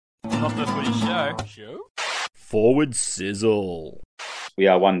Not the footy show. Forward sizzle. We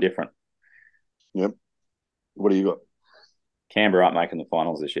are one different. Yep. What do you got? Canberra aren't making the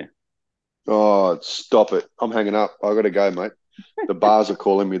finals this year. Oh, stop it. I'm hanging up. I got to go, mate. The bars are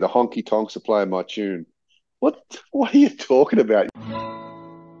calling me. The honky tonks are playing my tune. What are you talking about?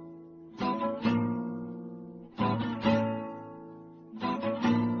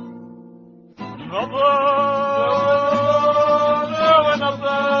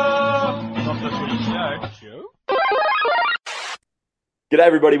 Not the footy show. G'day,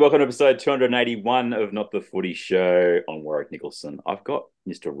 everybody. Welcome to episode 281 of Not the Footy Show. I'm Warwick Nicholson. I've got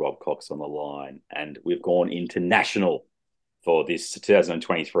Mr. Rob Cox on the line, and we've gone international for this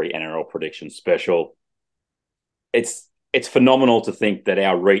 2023 NRL prediction special. It's phenomenal to think that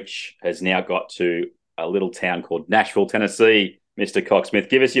our reach has now got to a little town called Nashville, Tennessee. Mr. Cocksmith,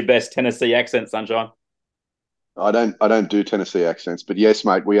 give us your best Tennessee accent, sunshine. I don't do Tennessee accents, but yes,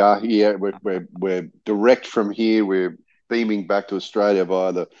 mate, we are here. We're direct from here. We're beaming back to Australia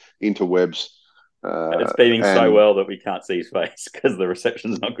via the interwebs. It's beaming so well that we can't see his face because the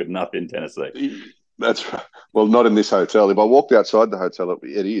reception's not good enough in Tennessee. That's right. Well, not in this hotel. If I walked outside the hotel,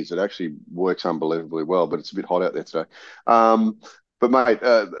 it is. It actually works unbelievably well, but it's a bit hot out there today. But mate,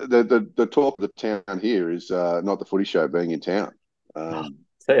 the talk of the town here is not the footy show being in town.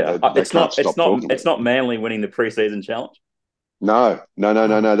 It's not Manly winning the preseason challenge. No.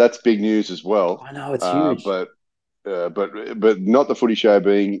 That's big news as well. I know, it's huge. But not the footy show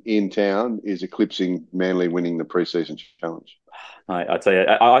being in town is eclipsing Manly winning the preseason challenge. I tell you,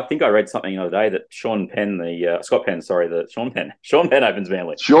 I think I read something the other day that Sean Penn opens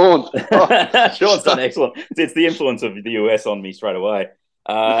Manly. Sean's done excellent. It's the influence of the US on me straight away.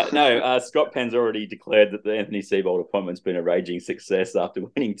 Scott Penn's already declared that the Anthony Seibold appointment's been a raging success after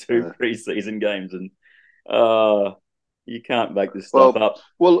winning two preseason games, and you can't make this stuff up.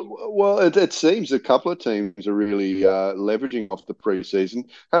 Well, it seems a couple of teams are really leveraging off the preseason.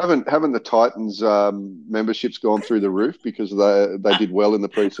 Haven't the Titans memberships gone through the roof because they did well in the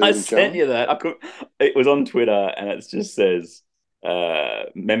preseason? I sent you that. It was on Twitter, and it just says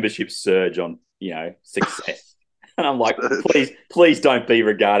membership surge on success. And I'm like, please don't be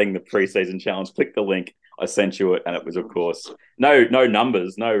regarding the preseason challenge. Click the link. I sent you it, and it was, of course, no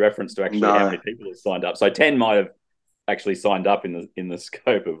numbers, no reference to actually how many people have signed up. So 10 might have actually signed up in the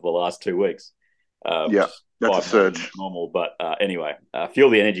scope of the last 2 weeks. That's a surge. Normal, but anyway, feel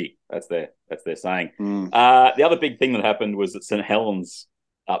the energy. That's their saying. The other big thing that happened was that St Helens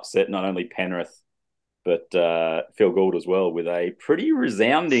upset not only Penrith but Phil Gould as well with a pretty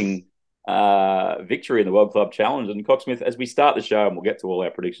resounding victory in the World Club Challenge. And Cocksmith, as we start the show, and we'll get to all our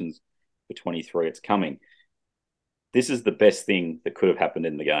predictions for 23, it's coming. This is the best thing that could have happened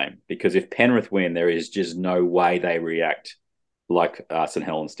in the game, because if Penrith win, there is just no way they react like St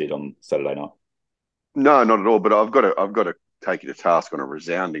Helens did on Saturday night. No, not at all. But I've got to take you to task on a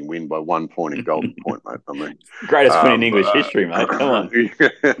resounding win by 1 point in Golden Point, mate. I mean, greatest win in English history, mate. Come on,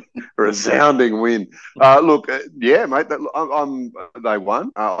 resounding win. Look, mate. They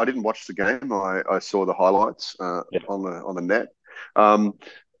won. I didn't watch the game. I saw the highlights on the net,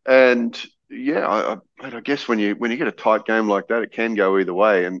 and. Yeah, I guess when you get a tight game like that, it can go either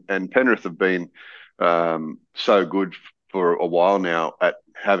way. And Penrith have been so good for a while now at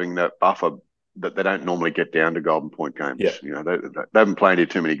having that buffer that they don't normally get down to Golden Point games. Yeah. They haven't played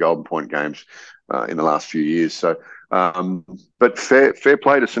too many Golden Point games in the last few years. So, but fair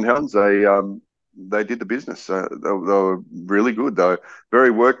play to St Helens. They did the business. They were really good, though.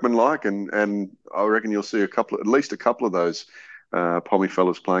 Very workmanlike, and I reckon you'll see at least a couple of those. Pommy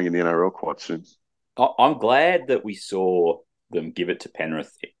fellas playing in the NRL quite soon. I'm glad that we saw them give it to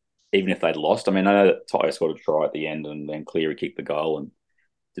Penrith, even if they'd lost. I mean, I know that Tyre scored a try at the end, and then Cleary kicked the goal and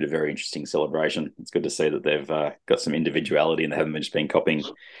did a very interesting celebration. It's good to see that they've got some individuality and they haven't just been copying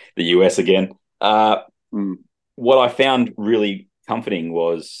the US again. What I found really comforting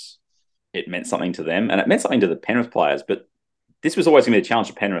was it meant something to them, and it meant something to the Penrith players. But this was always going to be a challenge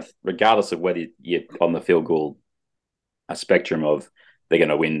for Penrith, regardless of whether you're on the field goal a spectrum of they're going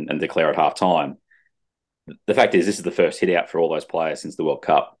to win and declare at halftime. The fact is, this is the first hit out for all those players since the World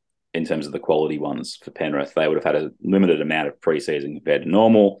Cup in terms of the quality ones for Penrith. They would have had a limited amount of preseason compared to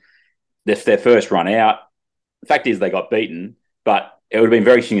normal. This their first run out. The fact is, they got beaten, but it would have been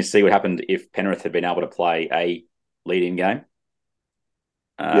very interesting to see what happened if Penrith had been able to play a lead-in game.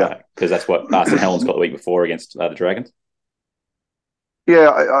 Because that's what St Helens got the week before against the Dragons.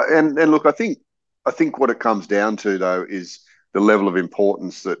 Yeah, and look, I think what it comes down to, though, is the level of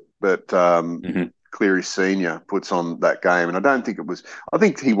importance that Cleary Senior puts on that game. And I don't think I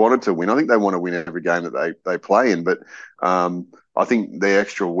think he wanted to win. I think they want to win every game that they play in. But I think the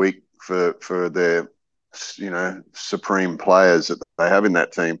extra week for their supreme players that they have in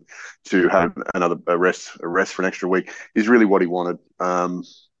that team to have a rest for an extra week is really what he wanted. And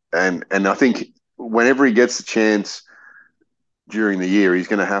I think whenever he gets a chance during the year, he's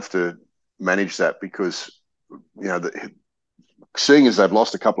going to have to manage that because seeing as they've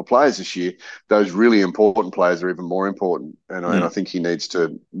lost a couple of players this year, those really important players are even more important. And I think he needs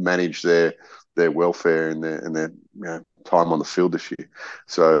to manage their welfare and their time on the field this year.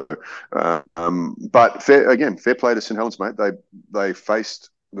 So, but fair play to St Helens, mate. They faced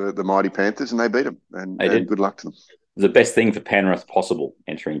the mighty Panthers and they beat them. And good luck to them. The best thing for Penrith possible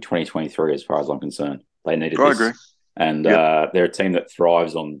entering 2023, as far as I'm concerned. They needed this. I agree. And they're a team that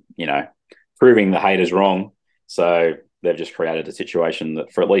thrives on proving the haters wrong. So they've just created a situation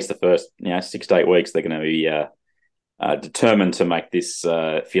that for at least the first 6 to 8 weeks they're going to be determined to make this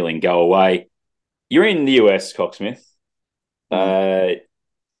feeling go away. You're in the US, Cocksmith.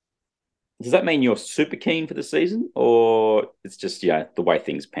 Does that mean you're super keen for the season, or it's just the way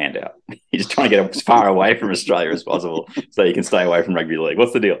things panned out? You're just trying to get as far away from Australia as possible so you can stay away from rugby league.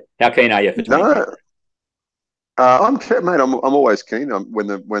 What's the deal? How keen are you for 2023? Mate. I'm always keen. When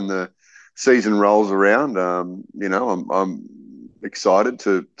the season rolls around, I'm excited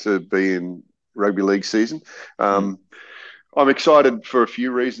to be in rugby league season. I'm excited for a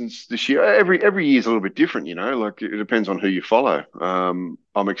few reasons this year. Every year is a little bit different, like it depends on who you follow.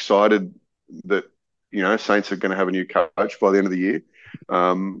 I'm excited that, Saints are going to have a new coach by the end of the year.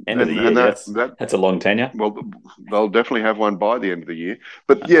 End of the year, that's a long tenure. Well, they'll definitely have one by the end of the year.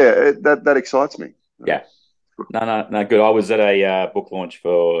 But that excites me. Yeah. No, good. I was at a book launch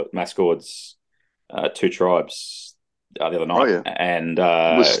for Mascord's Two Tribes the other night. Oh, yeah. And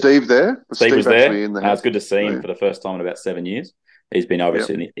was Steve there? Steve was there. It was good to see him for the first time in about 7 years. He's been over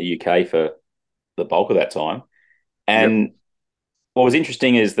in the UK for the bulk of that time. And what was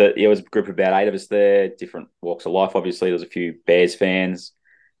interesting is that there was a group of about 8 of us there, different walks of life, obviously. There was a few Bears fans.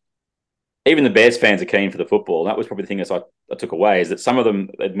 Even the Bears fans are keen for the football. That was probably the thing that I took away, is that some of them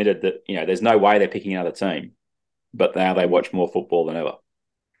admitted that, there's no way they're picking another team, but now they watch more football than ever.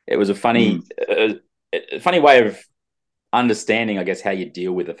 It was a funny way of understanding, I guess, how you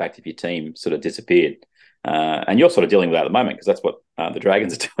deal with the fact if your team sort of disappeared. And you're sort of dealing with that at the moment, because that's what the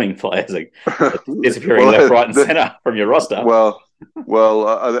Dragons are doing. Players are disappearing left, right and centre from your roster. Well,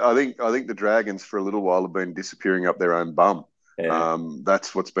 I think the Dragons for a little while have been disappearing up their own bum. Yeah.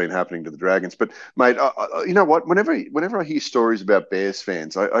 That's what's been happening to the Dragons. But, mate, you know what? Whenever I hear stories about Bears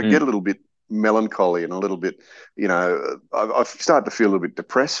fans, I get a little bit melancholy and a little bit, I start to feel a little bit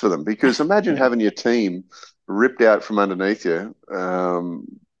depressed for them, because imagine having your team ripped out from underneath you, and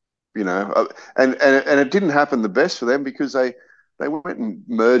it didn't happen the best for them, because they went and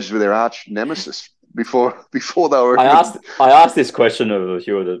merged with their arch nemesis before they were. I asked this question of a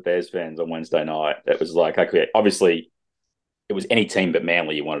few of the Bears fans on Wednesday night. It was like, okay, obviously it was any team but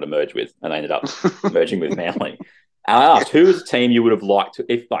Manly you wanted to merge with, and they ended up merging with Manly. And I asked, who was a team you would have liked to,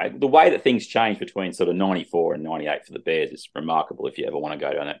 if like the way that things changed between sort of 94 and 98 for the Bears is remarkable. If you ever want to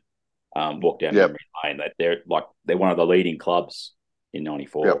go down it, walk down memory lane, they're one of the leading clubs in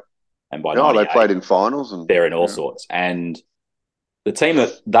 94. Yep. And by they played in finals, and they're in all sorts. And the team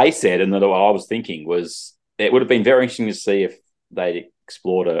that they said, and that I was thinking, was it would have been very interesting to see if they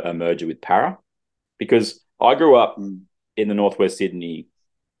explored a merger with Para, because I grew up in the Northwest Sydney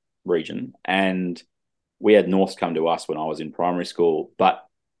region, and we had Norths come to us when I was in primary school, but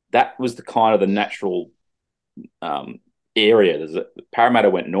that was the natural area. Parramatta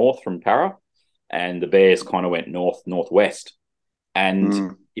went north from Para, and the Bears kind of went northwest.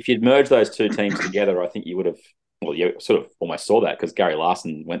 And if you'd merged those two teams together, I think you would have. Well, you sort of almost saw that, because Gary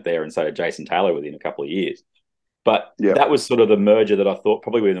Larson went there, and so did Jason Taylor within a couple of years. But that was sort of the merger that I thought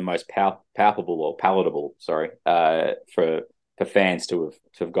probably would be the most palpable or palatable, for fans to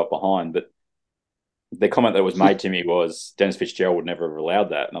have got behind. But the comment that was made to me was Dennis Fitzgerald would never have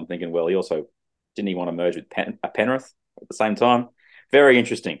allowed that. And I'm thinking, well, he also didn't want to merge with Penrith at the same time. Very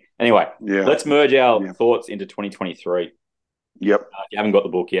interesting. Anyway, let's merge our thoughts into 2023. Yep. If you haven't got the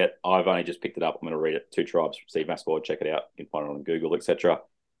book yet, I've only just picked it up. I'm going to read it. Two Tribes from Steve Mascord. Check it out. You can find it on Google, etc.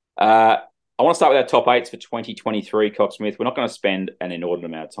 I want to start with our top 8s for 2023, Cocksmith. We're not going to spend an inordinate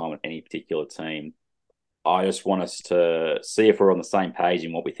amount of time on any particular team. I just want us to see if we're on the same page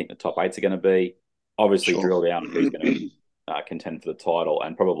in what we think the top 8s are going to be. Obviously, drill down on who's going to contend for the title,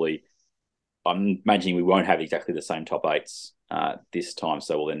 and probably I'm imagining we won't have exactly the same top 8s this time.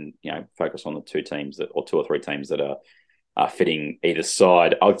 So we'll then focus on the two or three teams that are fitting either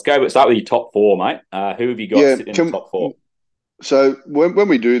side. I'll start with your top 4, mate. Who have you got sitting in the top 4? So when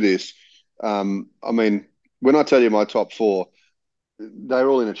we do this, when I tell you my top 4, they're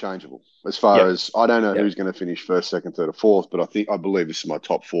all interchangeable as far as I don't know who's going to finish first, second, third, or fourth, but I believe this is my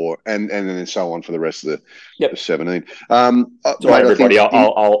top four, and then so on for the rest of the 17. So everybody,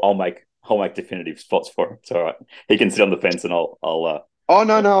 I'll make definitive spots for him. It's all right. He can sit on the fence, and I'll. Oh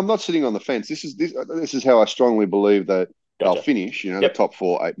no, I'm not sitting on the fence. This is how I strongly believe that they'll finish. The top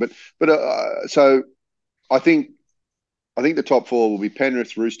 4, 8. But so I think the top 4 will be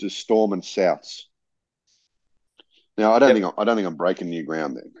Penrith, Roosters, Storm, and Souths. Now I don't think I'm breaking new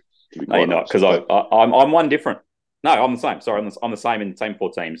ground there. No, you're not, because I'm one different. No, I'm the same. Sorry, I'm the same in the same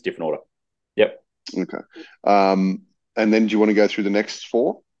 4 teams, different order. Yep. Okay. And then do you want to go through the next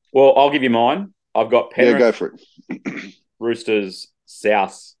 4? Well, I'll give you mine. I've got Penrith. Yeah, go for it. Roosters,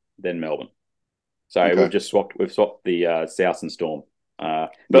 South, then Melbourne. So we've swapped the South and Storm.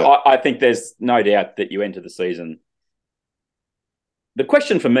 But I think there's no doubt that you enter the season. The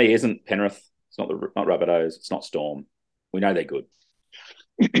question for me isn't Penrith. It's not Rabbitohs. It's not Storm. We know they're good.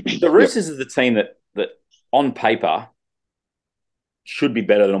 The Roosters is the team that on paper should be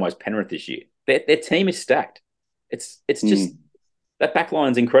better than almost Penrith this year. Their team is stacked. It's just that back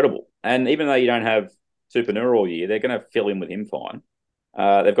line's incredible. And even though you don't have Tupanura all year, they're going to fill in with him fine.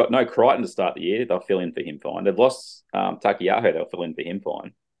 They've got no Crichton to start the year. They'll fill in for him fine. They've lost Takiaho. They'll fill in for him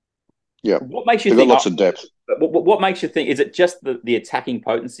fine. Yeah. What makes you think? Got lots of depth. What makes you think? Is it just the attacking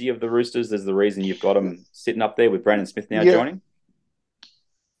potency of the Roosters is the reason you've got them sitting up there with Brandon Smith now joining?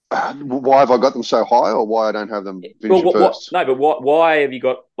 Why have I got them so high, or why I don't have them finishing first? No, but why have you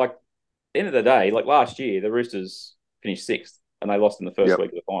got, like, at the end of the day, like last year, the Roosters finished 6th and they lost in the first week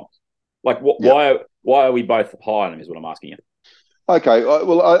of the finals. Like, why are we both high on them is what I'm asking you. Okay,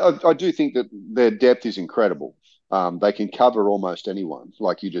 well, I do think that their depth is incredible. They can cover almost anyone,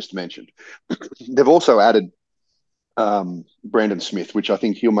 like you just mentioned. They've also added Brandon Smith, which I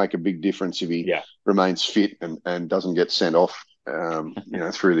think he'll make a big difference if he remains fit and doesn't get sent off,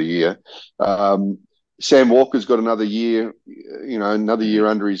 through the year. Sam Walker's got another year,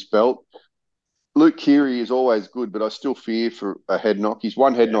 under his belt. Luke Keary is always good, but I still fear for a head knock. He's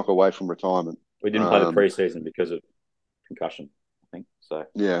one head knock away from retirement. We didn't play the preseason because of concussion. So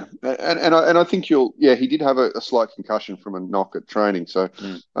yeah, and I think he did have a slight concussion from a knock at training. So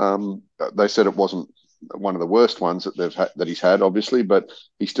they said it wasn't one of the worst ones that he's had, obviously, but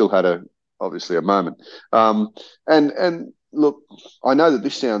he still had a moment. And look, I know that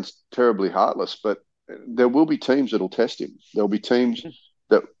this sounds terribly heartless, but there will be teams that'll test him. There'll be teams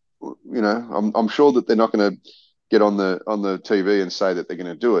that I'm sure that they're not going to get on the TV and say that they're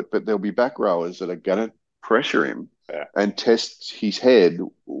going to do it, but there'll be back rowers that are going to pressure him and test his head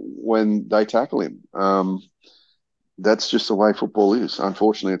when they tackle him. That's just the way football is.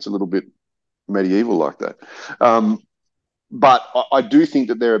 Unfortunately, it's a little bit medieval like that. But I do think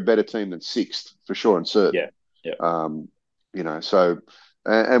that they're a better team than 6th for sure and certain. Yeah. So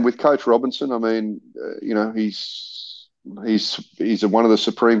and with Coach Robinson, I mean, he's one of the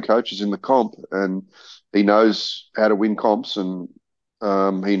supreme coaches in the comp, and he knows how to win comps, and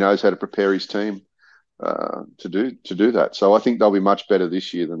he knows how to prepare his team to do that. So I think they'll be much better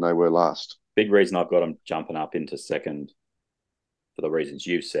this year than they were last. Big reason I've got them jumping up into 2nd for the reasons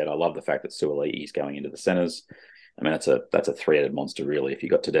you've said. I love the fact that Suolii's going into the centres. I mean, that's a three-headed monster, really. If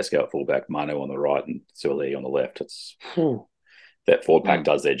you've got Tedesco at fullback, Manu on the right, and Suolii on the left, that forward pack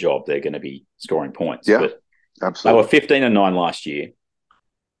does their job. They're going to be scoring points. Yeah, but absolutely. They were 15-9 last year.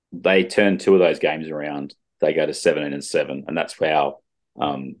 They turned 2 of those games around. They go to 17-7, and that's how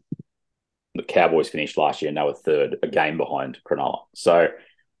the Cowboys finished last year, and they were 3rd, a game behind Cronulla. So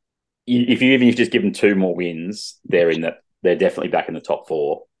if you just give them 2 more wins, they're definitely back in the top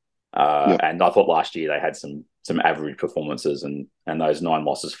 4. And I thought last year they had some average performances, and those 9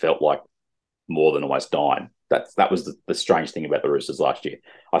 losses felt like more than almost 9. That was the strange thing about the Roosters last year.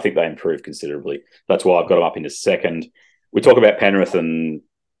 I think they improved considerably. That's why I've got them up into 2nd. We talk about Penrith and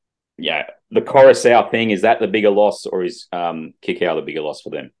the Coruscant thing. Is that the bigger loss, or is Kikau the bigger loss for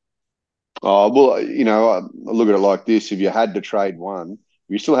them? Oh, well, I look at it like this. If you had to trade one,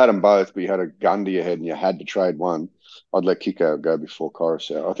 you still had them both, but you had a gun to your head and you had to trade one, I'd let Kikau go before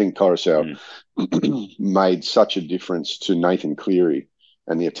Coruscant. I think Coruscant made such a difference to Nathan Cleary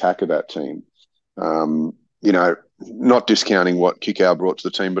and the attack of that team. Not discounting what Kikau brought to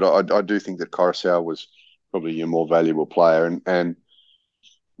the team, but I do think that Coruscant was probably your more valuable player. And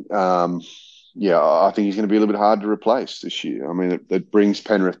I think he's going to be a little bit hard to replace this year. I mean, it brings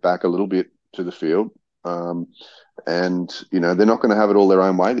Penrith back a little bit to the field. And they're not going to have it all their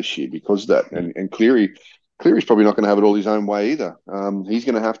own way this year because of that. And Cleary's probably not going to have it all his own way either. He's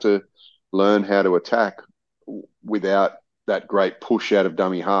going to have to learn how to attack without that great push out of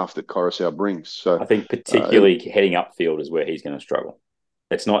dummy half that Coruscant brings. So I think particularly heading upfield is where he's going to struggle.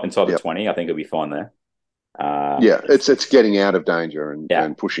 It's not inside the 20. I think he'll be fine there. It's getting out of danger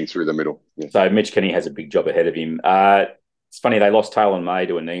and pushing through the middle. Yeah. So Mitch Kenny has a big job ahead of him. It's funny, they lost Taylor May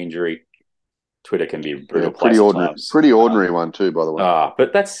to a knee injury. Twitter can be a brutal place at times. Pretty ordinary one too, by the way.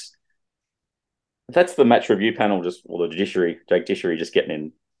 But that's the match review panel, the judiciary, Jake Dishery, just getting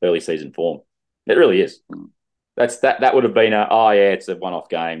in early season form. It really is. That would have been it's a one-off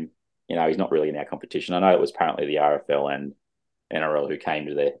game. He's not really in our competition. I know it was apparently the RFL and NRL who came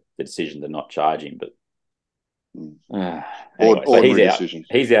to the decision to not charge him, but anyway, so he's out. Decision.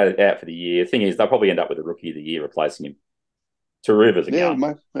 He's out for the year. The thing is, they'll probably end up with a rookie of the year replacing him. Taruva's a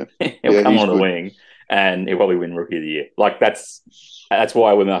gun. He'll come on the wing and he'll probably win rookie of the year. Like that's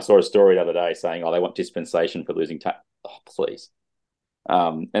why when I saw a story the other day saying, they want dispensation for losing please.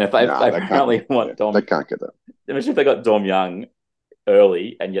 And if they apparently want Dom, they can't get that. Imagine if they got Dom Young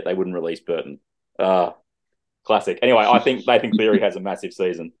early and yet they wouldn't release Burton. Classic. Anyway, I think Nathan Cleary has a massive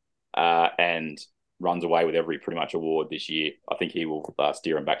season and runs away with every pretty much award this year. I think he will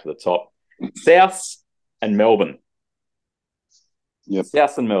steer him back to the top. Souths and Melbourne. Yep.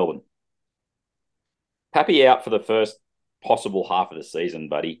 Souths and Melbourne. Pappy out for the first possible half of the season,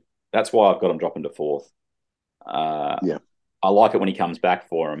 buddy. That's why I've got him dropping to fourth. I like it when he comes back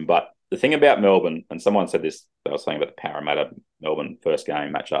for him. But the thing about Melbourne, and someone said this, they were saying about the Parramatta-Melbourne first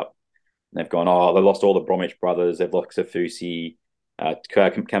game matchup. They've gone, they lost all the Bromwich brothers. They've lost Safusi.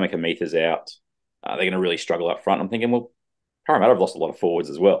 Kamikamitha's out. They're going to really struggle up front. I'm thinking, well, Parramatta have lost a lot of forwards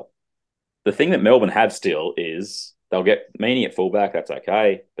as well. The thing that Melbourne have still is they'll get Meaney at fullback. That's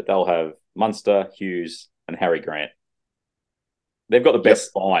okay. But they'll have Munster, Hughes, and Harry Grant. They've got the best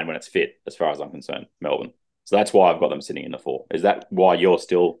spine when it's fit, as far as I'm concerned, Melbourne. So that's why I've got them sitting in the 4. Is that why you're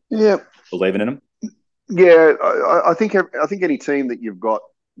still believing in them? Yeah, I think any team that you've got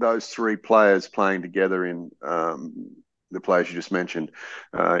those 3 players playing together in the players you just mentioned,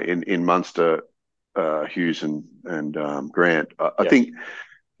 in Munster, Hughes and Grant, I think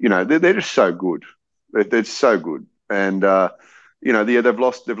they're just so good. They're so good, and they've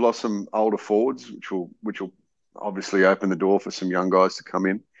lost some older forwards, which will obviously open the door for some young guys to come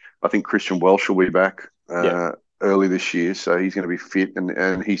in. I think Christian Welsh will be back early this year, so he's going to be fit,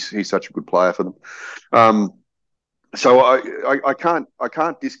 and he's such a good player for them. So I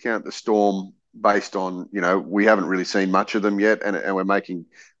can't discount the Storm based on we haven't really seen much of them yet, and we're making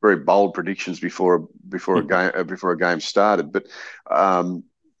very bold predictions before a game started. But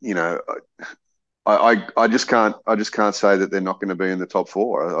I just can't say that they're not going to be in the top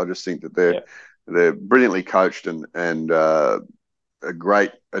 4. I just think that they're brilliantly coached and a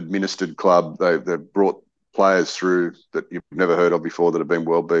great administered club. They've brought players through that you've never heard of before that have been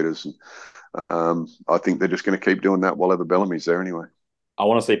world beaters, and I think they're just going to keep doing that while Ever Bellamy's there anyway. I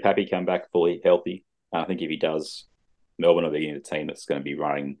want to see Pappy come back fully healthy. I think if he does, Melbourne are beginning a team that's going to be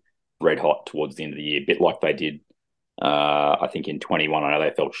running red hot towards the end of the year, a bit like they did, I think, in 21. I know they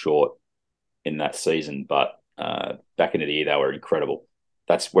fell short in that season, but back into the year, they were incredible.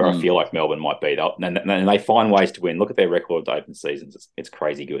 That's where I feel like Melbourne might be. And they find ways to win. Look at their record to open seasons. It's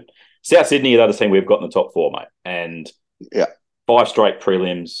crazy good. South Sydney are the other team we've got in the top 4, mate. And 5 straight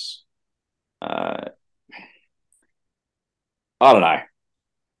prelims. I don't know.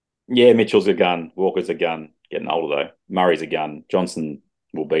 Yeah, Mitchell's a gun. Walker's a gun. Getting older, though. Murray's a gun. Johnson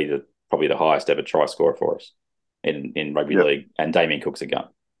will be probably the highest ever try scorer for us in rugby league. And Damien Cook's a gun.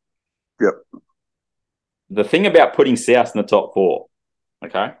 Yep. The thing about putting South in the top 4,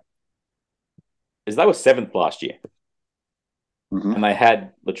 okay, is they were 7th last year. Mm-hmm. And they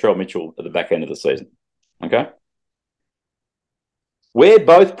had Latrell Mitchell at the back end of the season. Okay? We're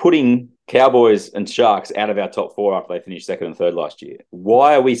both putting Cowboys and Sharks out of our top 4 after they finished 2nd and 3rd last year.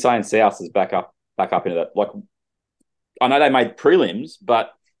 Why are we saying South is back up into that? Like, I know they made prelims,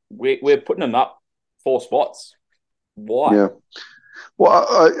 but we're putting them up 4 spots. Why? Yeah.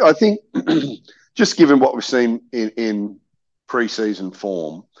 Well, I think just given what we've seen in pre-season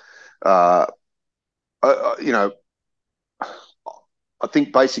form, I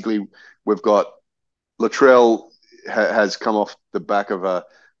think basically we've got Latrell has come off the back of a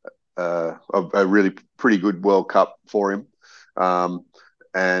really pretty good World Cup for him,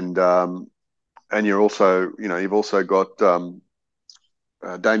 and you're also you've also got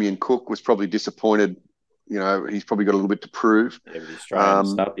Damien Cook was probably disappointed. He's probably got a little bit to prove. Yeah, with the Australian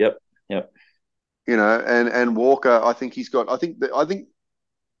stuff. Yep. And Walker, I think he's got. I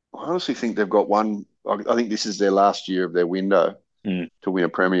honestly think they've got one. I think this is their last year of their window to win a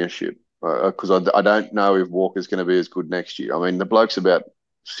premiership, because I don't know if Walker's going to be as good next year. I mean, the bloke's about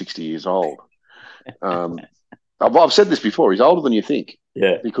 60 years old, I've said this before. He's older than you think.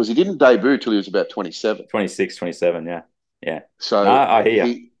 Yeah. Because he didn't debut till he was about 27. 26, 27, yeah. Yeah. So no, I hear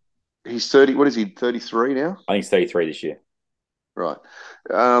you. He's 30. What is he, 33 now? I think he's 33 this year. Right.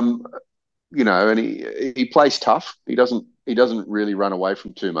 And he plays tough. He doesn't really run away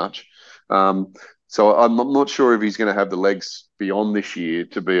from too much. So I'm not sure if he's going to have the legs beyond this year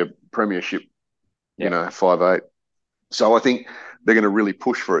to be a premiership, 5'8". So I think they're going to really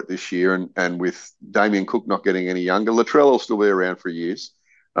push for it this year. And with Damien Cook not getting any younger, Latrell will still be around for years.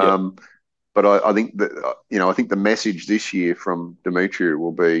 But I think that, I think the message this year from Demetriou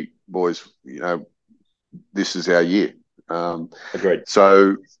will be, boys, this is our year. Agreed.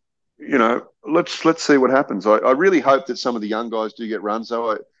 So, let's see what happens. I really hope that some of the young guys do get runs,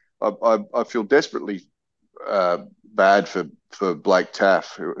 though. I feel desperately bad for Blake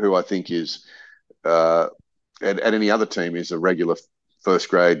Taff, who I think is at any other team is a regular first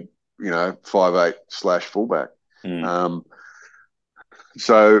grade, 5'8" / fullback.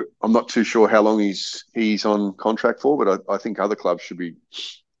 So I'm not too sure how long he's on contract for, but I think other clubs should be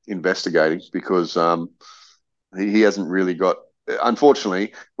investigating because he hasn't really got.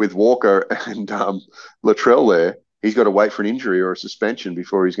 Unfortunately, with Walker and Latrell there, he's got to wait for an injury or a suspension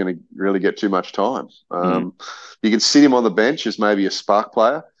before he's going to really get too much time. You can sit him on the bench as maybe a spark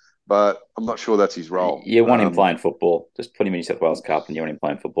player, but I'm not sure that's his role. You want him playing football. Just put him in New South Wales Cup and you want him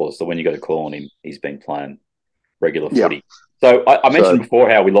playing football. So when you got to call on him, he's been playing regular footy. So I mentioned before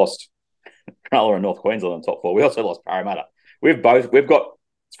how we lost Cronulla and North Queensland in the top four. We also lost Parramatta. We've got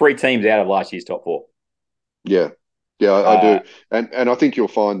 3 teams out of last year's top 4. Yeah. Yeah, I do. And I think you'll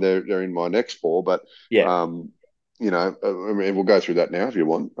find they're in my next 4, but we'll go through that now if you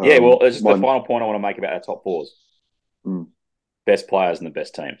want. It's just the final point I want to make about our top 4s. Best players and the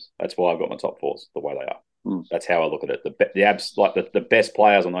best teams. That's why I've got my top 4s the way they are. That's how I look at it. The best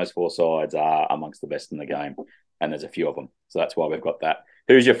players on those 4 sides are amongst the best in the game, and there's a few of them. So that's why we've got that.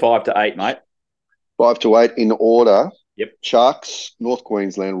 Who's your 5 to 8, mate? 5 to 8 in order. Yep. Sharks, North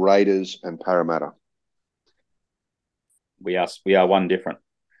Queensland, Raiders, and Parramatta. We are one different.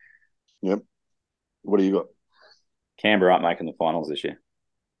 Yep. What do you got? Canberra aren't making the finals this year.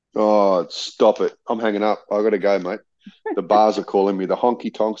 Oh, stop it. I'm hanging up. I got to go, mate. The bars are calling me. The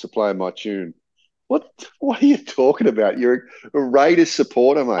honky tonks are playing my tune. What are you talking about? You're a Raiders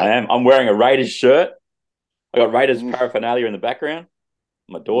supporter, mate. I am. I'm wearing a Raiders shirt. I got Raiders paraphernalia in the background.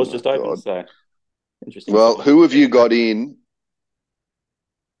 My door's just open, so interesting. Well, who have you got in?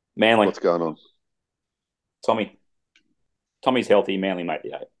 Manly. What's going on? Tommy's healthy. Manly make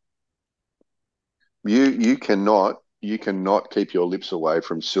the 8. You cannot keep your lips away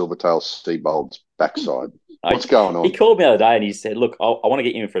from Silvertail Seabold's backside. What's going on? He called me the other day and he said, "Look, I want to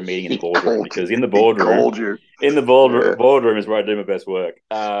get you in for a meeting in the boardroom because in the boardroom, boardroom is where I do my best work."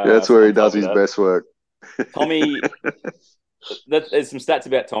 That's where he does his best work. Tommy, there's some stats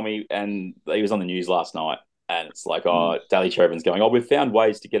about Tommy, and he was on the news last night, and it's like, Daly Chervin's going, we've found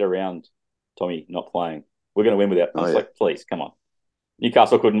ways to get around Tommy not playing. We're going to win without. I was like, please, come on.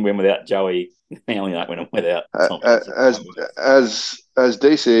 Newcastle couldn't win without Joey. Manly don't win without. Has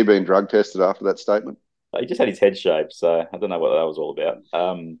DCE been drug tested after that statement? He just had his head shaved, so I don't know what that was all about.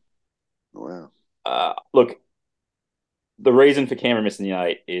 Wow. Look, the reason for Canberra missing the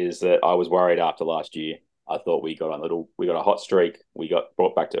 8 is that I was worried after last year. I thought we got a hot streak. We got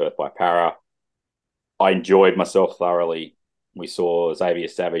brought back to earth by Para. I enjoyed myself thoroughly. We saw Xavier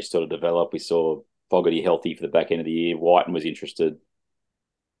Savage sort of develop. We saw Fogarty healthy for the back end of the year. Whiten was interested.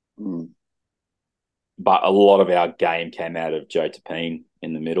 But a lot of our game came out of Joe Tapine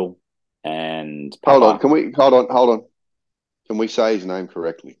in the middle. And hold on. Can we say his name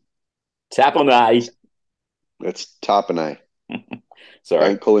correctly? Tapine. It's Tapine. Sorry.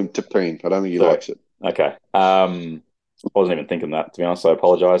 Don't call him Tapine. I don't think he likes it. Okay. I wasn't even thinking that, to be honest, so I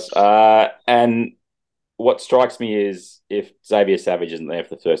apologise. And what strikes me is if Xavier Savage isn't there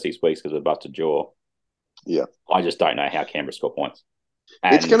for the first 6 weeks because of a busted jaw, I just don't know how Canberra score points.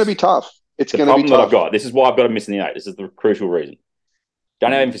 And it's going to be tough. It's going to be tough. That I've got. This is why I've got him missing the 8. This is the crucial reason.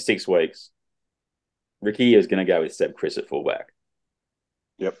 Don't have him for 6 weeks. Ricky is going to go with Seb Chris at fullback.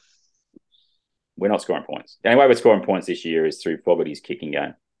 Yep. We're not scoring points. The only way we're scoring points this year is through Fogarty's kicking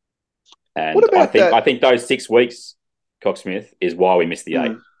game. And I think those 6 weeks, Cocksmith, is why we missed the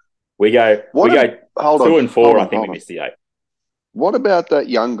 8. We go 2 and 4. I think we missed the 8. What about that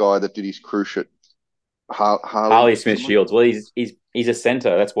young guy that did his cruciate? Harley Smith Shields. Well, he's a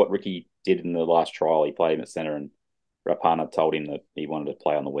centre. That's what Ricky did in the last trial. He played him at centre, and Rapana told him that he wanted to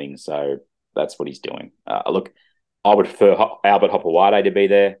play on the wing. So that's what he's doing. Look, I would prefer Albert Hopewade to be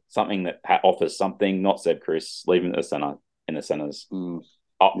there. Something that offers something, not Seb Chris. Leave him at the centre in the centres.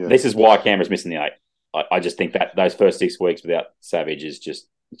 This is why Canberra's missing the 8. I just think that those first 6 weeks without Savage is just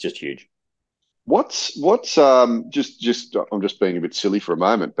huge. What's just I'm just being a bit silly for a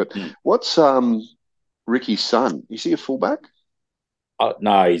moment, but Mm. what's Ricky's son? Is he a fullback?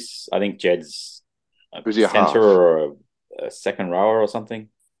 No, I think Jed's a Or is he a half? centre or a second rower or something.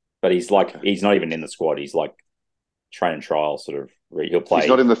 But he's he's not even in the squad. He's like train and trial sort of. He'll play. He's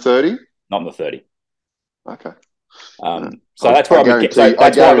not in the 30? Not in the 30. Okay. So that's where that's why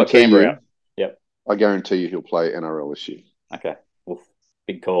I got Canberra out. Yep. I guarantee you he'll play NRL this year. Okay. Oof.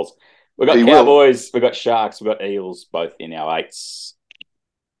 Big calls. We've got Cowboys, we've got Sharks, we've got Eels, both in our 8s.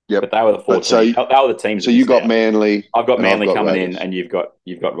 Yep. But they were the 4 teams. They were the teams. So you got Manly. I've got Manly coming in, and you've got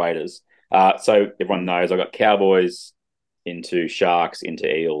Raiders. So everyone knows I've got Cowboys into Sharks,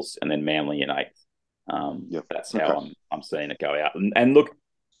 into Eels, and then Manly in 8th. That's how I'm seeing it go out. And look,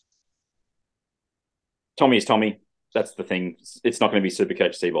 Tommy is Tommy. That's the thing. It's not going to be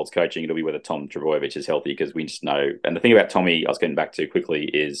Supercoach Seibold's coaching. It'll be whether Tom Trbojevic is healthy, because we just know. And the thing about Tommy, I was getting back to quickly,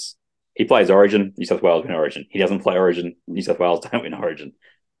 is he plays Origin. New South Wales win Origin. He doesn't play Origin. New South Wales don't win Origin.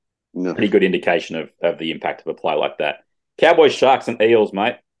 No. Pretty good indication of the impact of a play like that. Cowboys, Sharks, and Eels,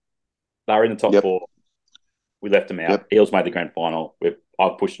 mate. They're in the top 4. We left them out. Eels made the grand final.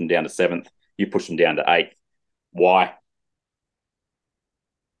 I've pushed them down to 7th. You pushed them down to 8th. Why?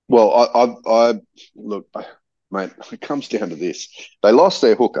 Well, I look, mate, it comes down to this. They lost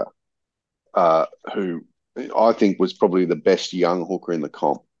their hooker, who I think was probably the best young hooker in the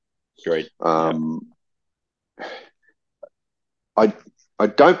comp. Great. I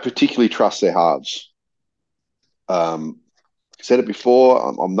don't particularly trust their halves. Said it before.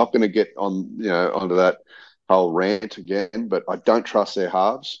 I'm not going to get onto that whole rant again, but I don't trust their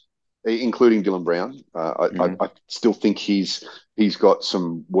halves, including Dylan Brown. I still think he's got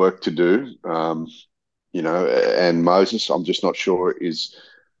some work to do. And Moses, I'm just not sure is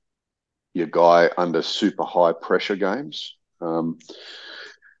your guy under super high pressure games. They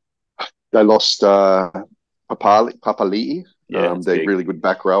lost Papali'i. They're big. Really good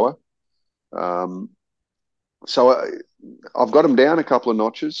back rower. So I've got them down a couple of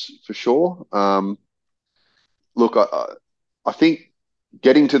notches for sure. Look, I think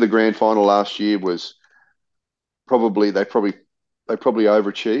getting to the grand final last year was probably they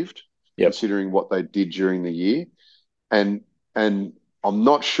overachieved, considering what they did during the year, and I'm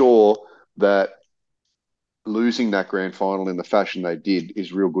not sure that losing that grand final in the fashion they did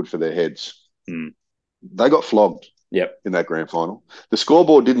is real good for their heads. They got flogged. In that grand final. The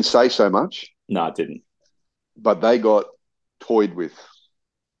scoreboard didn't say so much. No, it didn't. But they got toyed with.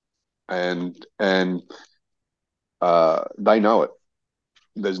 And they know it.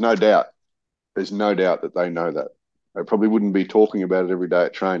 There's no doubt. There's no doubt that they know that. They probably wouldn't be talking about it every day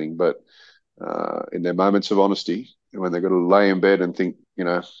at training, but in their moments of honesty, when they've got to lay in bed and think,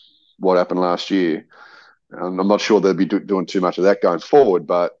 what happened last year, I'm not sure they'll be doing too much of that going forward,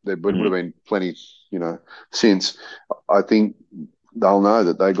 but there would have been plenty, since. I think they'll know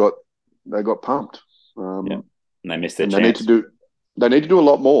that they got pumped. And they missed their chance. They need to do a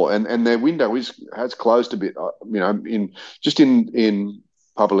lot more, and their window has closed a bit. In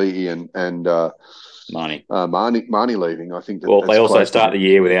Papali'i and Marnie leaving. I think. They also start the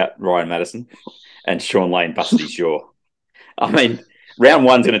year without Ryan Madison and Sean Lane busted his jaw. I mean, round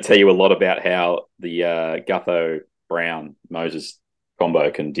one's going to tell you a lot about how the Gutho Brown Moses combo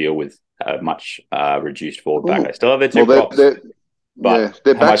can deal with much reduced forward back. They still have their 2 props. Their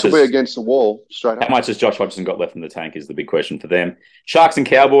backs will be against the wall straight up. How much has Josh Hodgson got left in the tank is the big question for them. Sharks and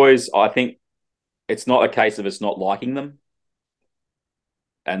Cowboys, I think it's not a case of us not liking them.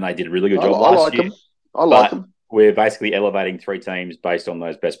 And they did a really good job last year. I like them. We're basically elevating 3 teams based on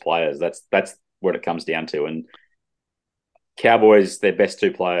those best players. That's what it comes down to. And Cowboys, their best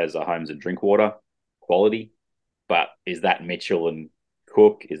 2 players are Holmes and Drinkwater quality. But is that Mitchell and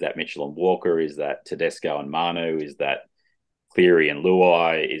Cook? Is that Mitchell and Walker? Is that Tedesco and Manu? Is that Cleary and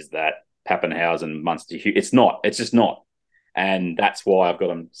Luai? Is that Pappenhausen, Munster? It's not. It's just not. And that's why I've got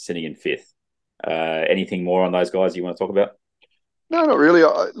them sitting in 5th. Anything more on those guys you want to talk about? No, not really.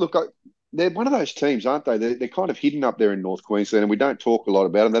 They're one of those teams, aren't they? They're kind of hidden up there in North Queensland, and we don't talk a lot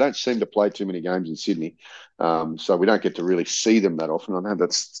about them. They don't seem to play too many games in Sydney, so we don't get to really see them that often. I know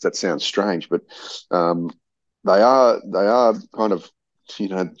that sounds strange, but they are kind of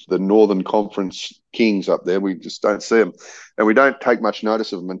the Northern Conference kings up there. We just don't see them, and we don't take much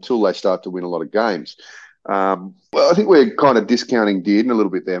notice of them until they start to win a lot of games. Well, I think we're kind of discounting Dearden a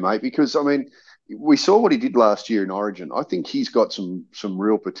little bit there, mate, because I mean, we saw what he did last year in Origin. I think he's got some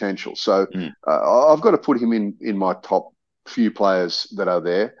real potential. So I've got to put him in my top few players that are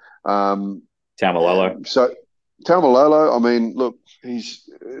there. Taumalolo. So Taumalolo, I mean, look,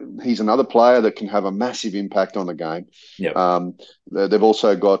 he's another player that can have a massive impact on the game. Yep. They've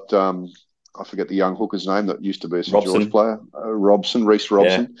also got I forget the young hooker's name that used to be a St George player, Reece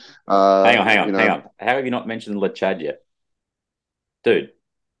Robson. Yeah. Hang on. How have you not mentioned Lechad yet, dude?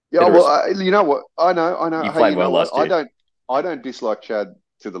 Yeah, well, you know what? I know. You played well last year. I don't dislike Chad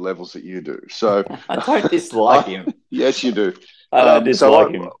to the levels that you do. So I don't dislike him. Yes, you do. I don't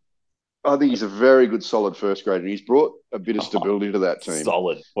dislike him. I think he's a very good, solid first grader. He's brought a bit of stability to that team.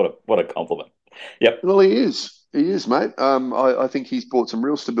 Solid. What a compliment. Yep. Well, he is. He is, mate. I think he's brought some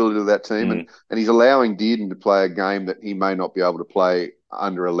real stability to that team, and he's allowing Dearden to play a game that he may not be able to play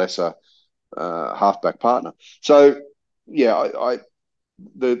under a lesser halfback partner. So, yeah,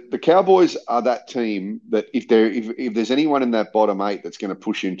 the Cowboys are that team that if there's anyone in that bottom eight that's going to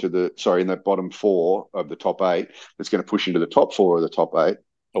push into in that bottom four of the top eight that's going to push into the top four of the top eight,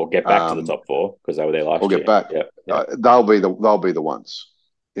 or get back to the top four because they were there last year. Or get back. Yep. They'll be the ones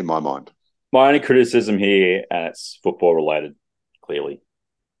in my mind. My only criticism here, and it's football related, clearly,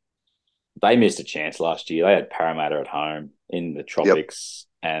 they missed a chance last year. They had Parramatta at home in the tropics,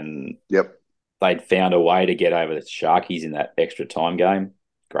 and they'd found a way to get over the Sharkies in that extra time game.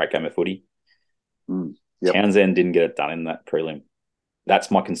 Great game of footy. Townsend didn't get it done in that prelim.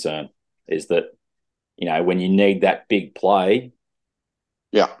 That's my concern, is that, when you need that big play,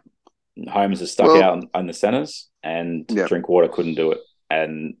 Holmes is stuck out on the centres, and Drinkwater couldn't do it.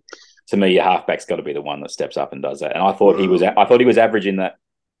 And to me, your halfback's got to be the one that steps up and does that. And I thought he was average in that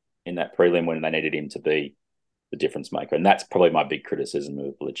prelim when they needed him to be the difference maker. And that's probably my big criticism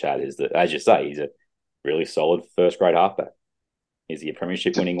of Lechad, is that, as you say, he's a really solid first grade halfback. Is he a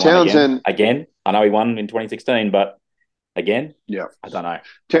premiership winning one again? I know he won in 2016, but again, I don't know.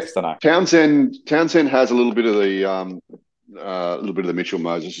 Just don't know. Townsend has a little bit of the Mitchell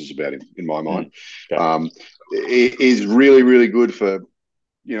Moses about him in my mind. Okay. Is really, really good for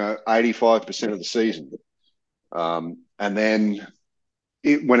 85% of the season, and then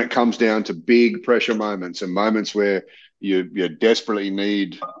when it comes down to big pressure moments and moments where you desperately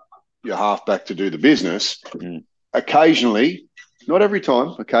need your halfback to do the business, occasionally, not every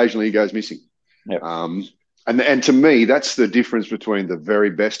time, occasionally he goes missing. Yep. And to me, that's the difference between the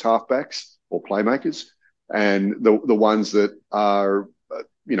very best halfbacks or playmakers and the ones that are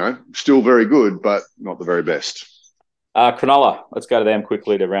still very good but not the very best. Cronulla, let's go to them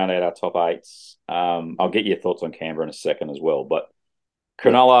quickly to round out our top eights. I'll get your thoughts on Canberra in a second as well, but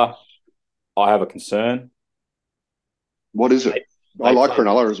Cronulla, I have a concern. What is it? I like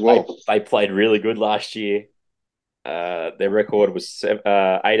Cronulla as well. They played really good last year. Their record was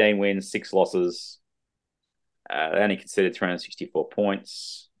 18 wins, 6 losses. They only conceded 364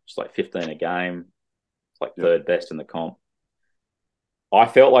 points. It's like 15 a game. It's like third best in the comp. I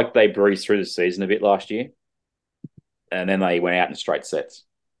felt like they breezed through the season a bit last year, and then they went out in straight sets.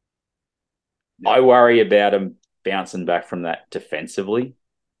 I worry about them bouncing back from that defensively.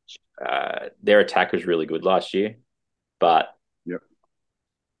 Their attack was really good last year, but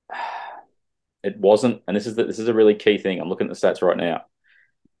it wasn't. And this is a really key thing. I'm looking at the stats right now.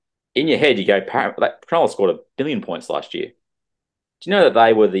 In your head, you go, Cronulla scored 1 billion points last year. Do you know that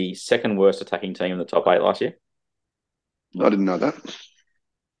they were the second worst attacking team in the top 8 last year? I didn't know that,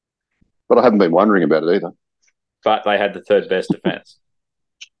 but I haven't been wondering about it either. But they had the third best defense.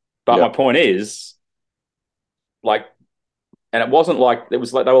 But my point is, and it wasn't like they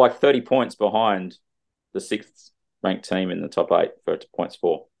were like 30 points behind the 6th ranked team in the top 8 for points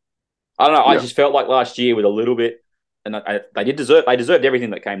for. I don't know. I just felt like last year with a little bit, and they deserved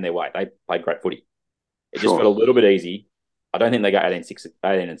everything that came their way. They played great footy. It just felt a little bit easy. I don't think they go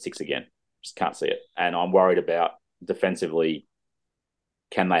 18-6 again. Just can't see it. And I'm worried about defensively,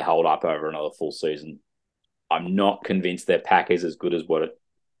 can they hold up over another full season? I'm not convinced their pack is as good as what it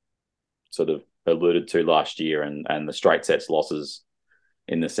sort of alluded to last year, and the straight sets losses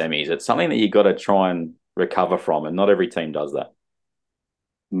in the semis. It's something that you've got to try and recover from, and not every team does that.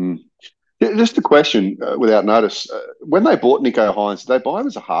 Just a question, without notice. When they bought Nicho Hynes, did they buy him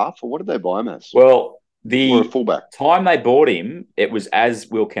as a half, or what did they buy him as? Well, or a fullback. Time they bought him, it was as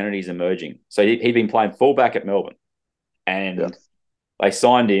Will Kennedy's emerging. So he'd been playing fullback at Melbourne, and they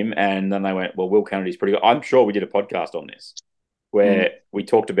signed him, and then they went, well, Will Kennedy's pretty good. I'm sure we did a podcast on this where we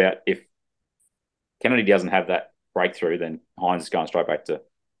talked about if Kennedy doesn't have that breakthrough, then Hynes is going straight back to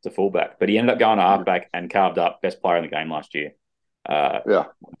fullback. But he ended up going to halfback and carved up best player in the game last year.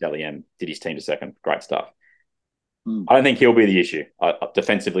 Dally M did his team to second. Great stuff. I don't think he'll be the issue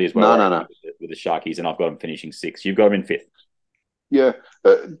defensively as well. No. With the Sharkies, and I've got him finishing 6th. You've got him in 5th. Yeah.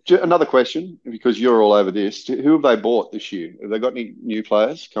 Another question, because you're all over this. Who have they bought this year? Have they got any new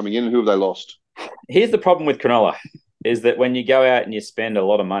players coming in, and who have they lost? Here's the problem with Cronulla is that when you go out and you spend a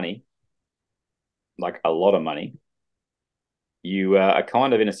lot of money, like a lot of money, you are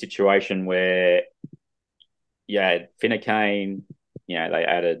kind of in a situation where, yeah, Finucane, they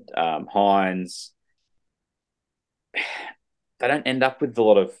added Hines. They don't end up with a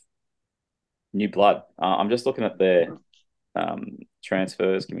lot of new blood. I'm just looking at their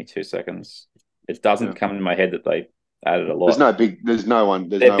transfers. Give me 2 seconds. It doesn't come in my head that they added a lot. There's no one.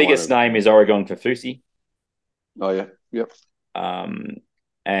 Their biggest name is Oregon Fafusi. Oh, yeah. Yep.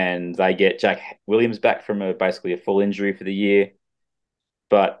 And they get Jack Williams back from basically a full injury for the year.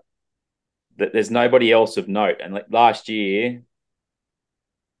 But there's nobody else of note. And like last year,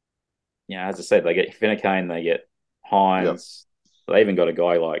 as I said, they get Finucane, they get Hines. Yep. They even got a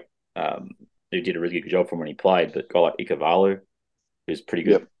guy like who did a really good job from when he played, but a guy like Ikavalu, who's pretty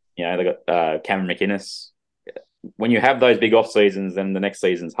good. Yep. They got Cameron McInnes. When you have those big off seasons, then the next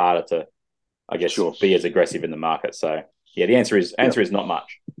season's harder to, I guess, be as aggressive in the market. So yeah, the answer is not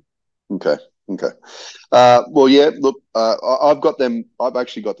much. Okay. Well, yeah. Look, I've got them. I've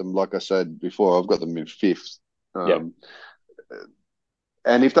actually got them. Like I said before, I've got them in 5th. And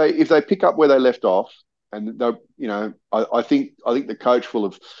if they pick up where they left off, and I think the coach will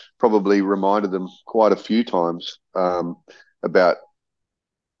have probably reminded them quite a few times about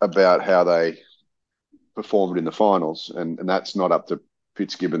how they performed in the finals, and that's not up to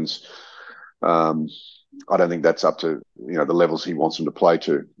Fitzgibbons. I don't think that's up to the levels he wants them to play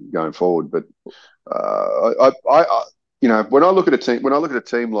to going forward. But when I look at a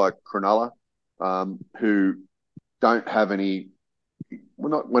team like Cronulla, who don't have any,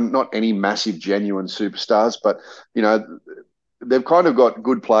 not any massive genuine superstars, but they've kind of got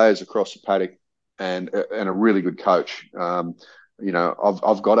good players across the paddock and a really good coach. I've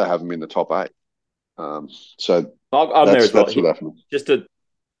got to have them in the top 8. So I'm there as well. That's what happened. Just a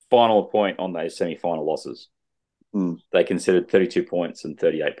final point on those semi-final losses. They considered 32 points and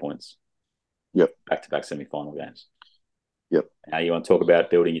 38 points. Yep. Back-to-back semi-final games. Yep. Now you want to talk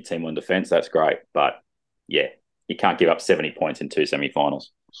about building your team on defense? That's great, but yeah, you can't give up 70 points in 2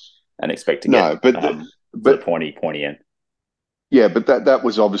 semi-finals and expect to get the pointy end. Yeah, but that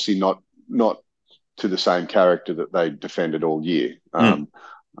was obviously not to the same character that they defended all year.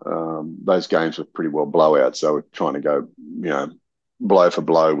 Those games were pretty well blowouts. They were trying to go, blow for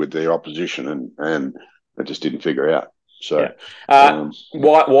blow with their opposition, and they just didn't figure it out. So,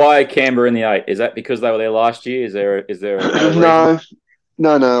 why Canberra in the 8? Is that because they were there last year? Is there No.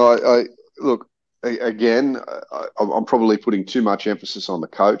 I look again. I'm probably putting too much emphasis on the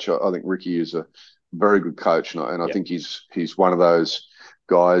coach. I think Ricky is a very good coach, and I think he's one of those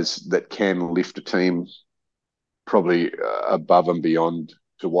guys that can lift a team probably above and beyond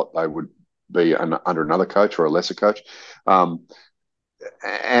to what they would be under another coach or a lesser coach.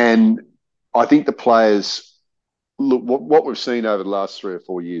 And I think the players, look, what we've seen over the last 3 or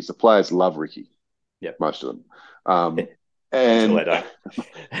 4 years, the players love Ricky. Yeah, most of them. And I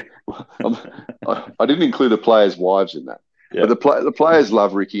didn't include the players' wives in that. Yeah. But the players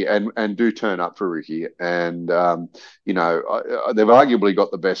love Ricky and do turn up for Ricky. And, they've arguably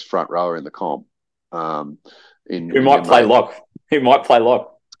got the best front rower in the comp. Who might play lock.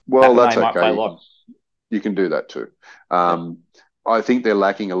 Well, that's okay. You can do that too. I think they're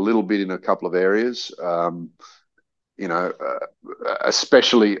lacking a little bit in a couple of areas,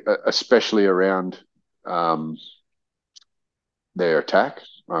 especially around their attack.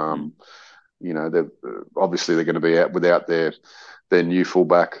 They're going to be out without their new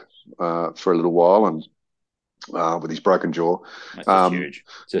fullback for a little while, and with his broken jaw. That's huge.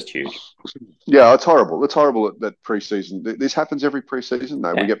 It's just huge. Yeah, it's horrible. It's horrible that pre-season. This happens every pre-season,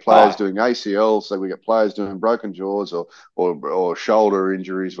 though. Yeah. We get players doing ACLs, so we get players doing broken jaws or shoulder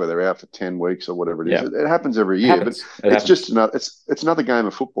injuries where they're out for 10 weeks or whatever it is. It happens every year, but it's just another game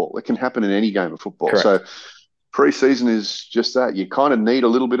of football. It can happen in any game of football. Correct. So pre-season is just that. You kind of need a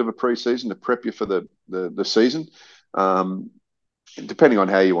little bit of a pre-season to prep you for the season. Depending on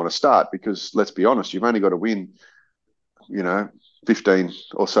how you want to start, because let's be honest, you've only got to win, 15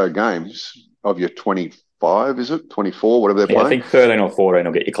 or so games of your 25, is it? 24, whatever they're playing. I think 13 or 14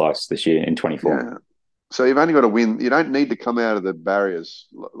 will get you close this year in 24. Yeah. So you've only got to win. You don't need to come out of the barriers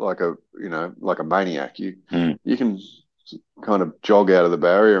like a maniac. You can kind of jog out of the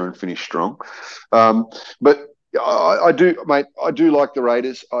barrier and finish strong. But I do, mate. I do like the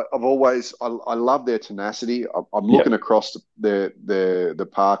Raiders. I love their tenacity. I'm looking across the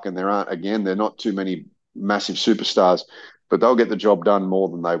park, and they're not too many massive superstars, but they'll get the job done more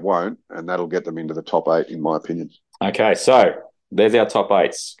than they won't, and that'll get them into the top 8, in my opinion. Okay, so there's our top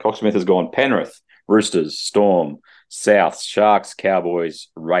 8s. Cocksmith has gone Penrith, Roosters, Storm, Souths, Sharks, Cowboys,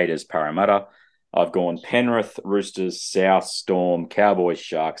 Raiders, Parramatta. I've gone Penrith, Roosters, South, Storm, Cowboys,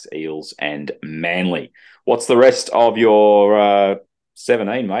 Sharks, Eels, and Manly. What's the rest of your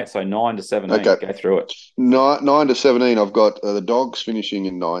 17, mate? So 9 to 17. Okay. Go through it. 9 to 17. I've got the Dogs finishing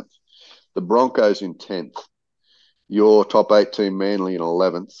in 9th, the Broncos in 10th, your top 8 team Manly in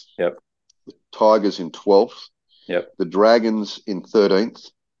 11th. Yep. The Tigers in 12th. Yep. The Dragons in 13th.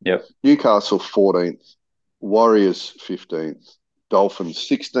 Yep. Newcastle 14th. Warriors 15th. Dolphins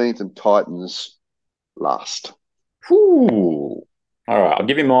 16th, and Titans last. Whew. All right. I'll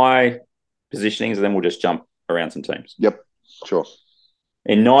give you my positionings and then we'll just jump around some teams. Yep, sure.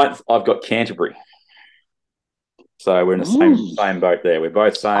 In 9th, I've got Canterbury. So we're in the same boat there. We're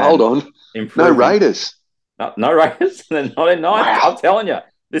both saying. Hold on. No Raiders. No Raiders. They're not in 9th. Wow. I'm telling you.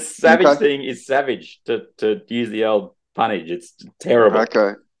 This savage thing is savage, to use the old punnage. It's terrible.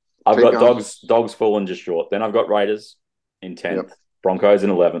 Okay. I've got dogs falling just short. Then I've got Raiders in 10th, yep. Broncos in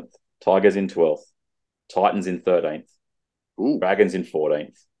 11th, Tigers in 12th, Titans in 13th, Dragons in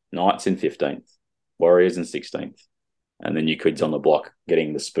 14th, Knights in 15th, Warriors in 16th, and then you kids on the block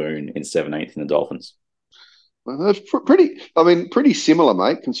getting the spoon in 17th in the Dolphins. Well, that's pretty similar,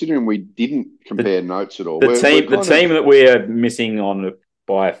 mate, considering we didn't compare notes at all. The team that we're missing on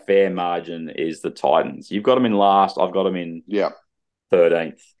by a fair margin is the Titans. You've got them in last. I've got them in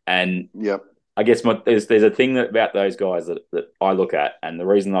 13th. And I guess there's a thing about those guys that I look at, and the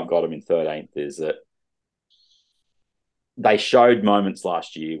reason I've got them in 13th is that they showed moments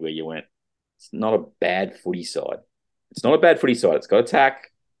last year where you went, it's not a bad footy side. It's not a bad footy side. It's got attack.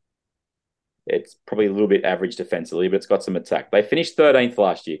 It's probably a little bit average defensively, but it's got some attack. They finished 13th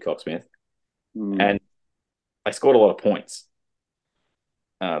last year, Cocksmith, and they scored a lot of points.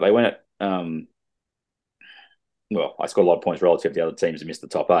 They went at, I scored a lot of points relative to the other teams who missed the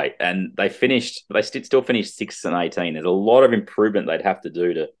top 8, and they still finished 6th and 18. There's a lot of improvement they'd have to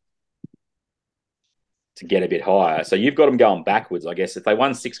do to get a bit higher. So you've got them going backwards, I guess. If they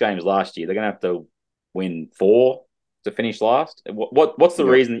won 6 games last year, they're going to have to win 4 to finish last. What's the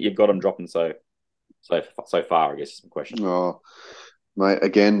reason that you've got them dropping so far? I guess is the question. Oh, mate,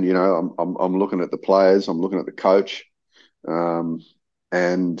 again, I'm looking at the players, I'm looking at the coach, and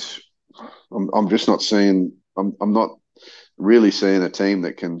I'm just not seeing. I'm not really seeing a team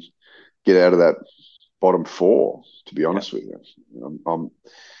that can get out of that bottom 4. To be honest with you,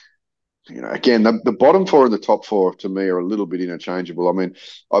 again, the bottom 4 and the top 4 to me are a little bit interchangeable. I mean,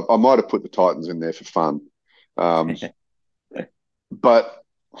 I might have put the Titans in there for fun, but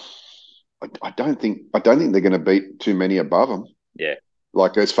I don't think they're going to beat too many above them. Yeah,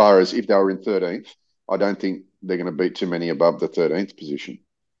 like as far as if they were in 13th, I don't think they're going to beat too many above the 13th position.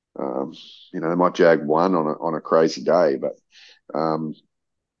 They might jag one on a crazy day, but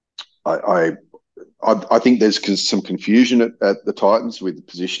I think there's some confusion at the Titans with the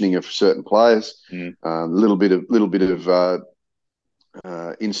positioning of certain players. A little bit of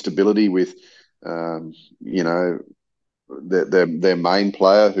instability with their main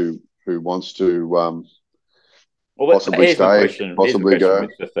player who wants to possibly stay, possibly go.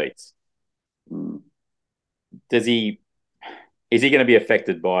 With Fafita. Is he going to be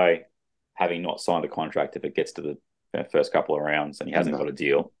affected by having not signed a contract if it gets to the first couple of rounds and he hasn't got a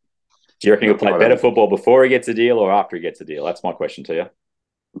deal? Do you reckon he'll play better football before he gets a deal or after he gets a deal? That's my question to you.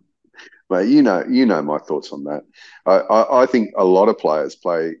 Well, you know my thoughts on that. I think a lot of players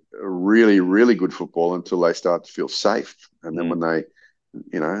play really, really good football until they start to feel safe, and then when they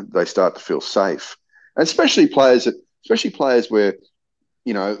start to feel safe, and especially players where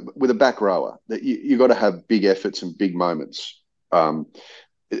with a back rower that you got to have big efforts and big moments. A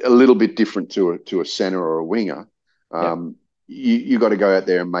little bit different to a centre or a winger. You got to go out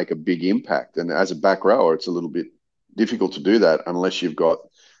there and make a big impact. And as a back rower, it's a little bit difficult to do that unless you've got,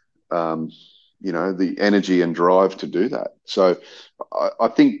 the energy and drive to do that. So I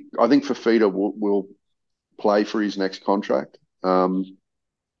think Fafita will play for his next contract. And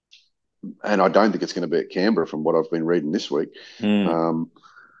I don't think it's going to be at Canberra from what I've been reading this week.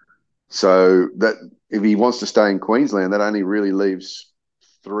 So that if he wants to stay in Queensland, that only really leaves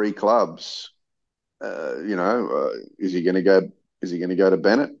 3 clubs. Is he going to go? Is he going to go to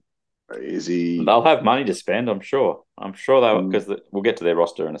Bennett? Is he? They'll have money to spend. I'm sure they because we'll get to their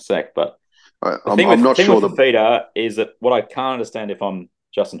roster in a sec. But I'm not sure. The Fafita is that what I can't understand if I'm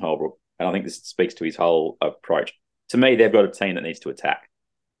Justin Holbrook, and I think this speaks to his whole approach. To me, they've got a team that needs to attack.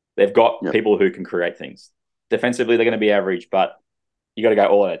 They've got people who can create things. Defensively, they're going to be average, but you got to go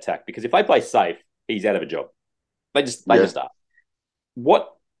all out attack because if they play safe, he's out of a job. They just are.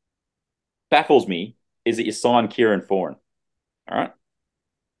 What baffles me is that you sign Kieran Foran, all right,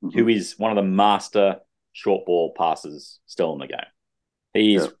 who is one of the master short ball passers still in the game.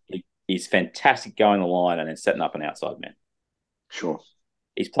 He's fantastic going the line and then setting up an outside man. Sure.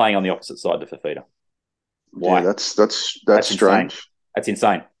 He's playing on the opposite side to Fafita. Why? Yeah, that's That's strange. insane. That's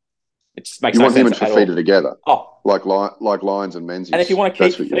insane. It just makes You no want him sense and at all. Fafita together, Oh, like Lyons and Menzies. and if you want to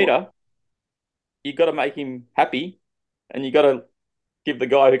keep That's what you want. Fafita, you've got to make him happy, and you've got to give the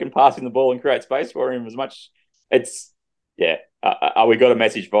guy who can pass him the ball and create space for him as much. It's, yeah. We got a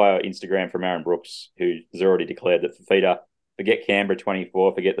message via Instagram from Aaron Brooks, who has already declared that Fafita, forget Canberra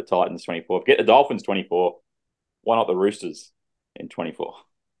 24, forget the Titans 24, forget the Dolphins 24. Why not the Roosters in 24?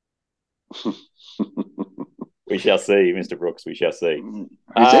 We shall see, Mr. Brooks. We shall see.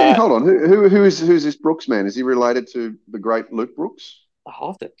 Hold on. Who's this Brooks man? Is he related to the great Luke Brooks? I'll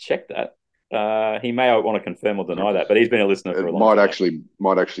have to check that. He may want to confirm or deny that, but he's been a listener for a long time.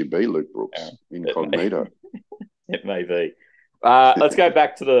 Might actually be Luke Brooks incognito. It may be. Let's go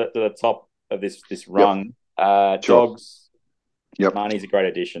back to the top of this rung. Yep. Dogs. Yep. Marnie's a great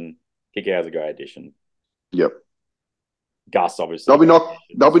addition. Kikau's a great addition. Yep. Gus, obviously.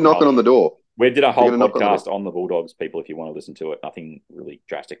 They'll be knocking on the door. We did a whole podcast on the Bulldogs, people, if you want to listen to it. Nothing really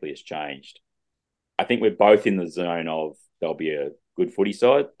drastically has changed. I think we're both in the zone of they'll be a good footy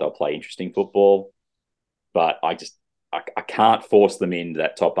side. They'll play interesting football. But I can't force them into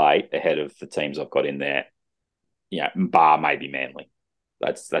that top 8 ahead of the teams I've got in there. You know, bar maybe Manly.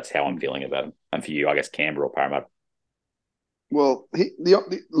 That's how I'm feeling about them. And for you, I guess Canberra or Parramatta. Well,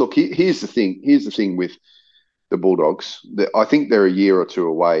 here's the thing. Here's the thing with the Bulldogs. I think they're a year or two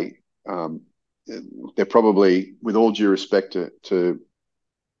away. They're probably, with all due respect to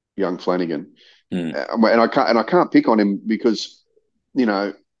young Flanagan, and I can't pick on him because, you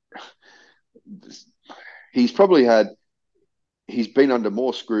know, he's been under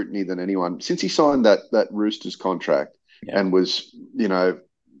more scrutiny than anyone since he signed that Roosters contract and was, you know,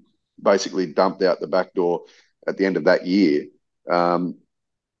 basically dumped out the back door at the end of that year.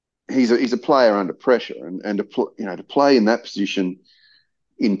 He's a player under pressure, and to play in that position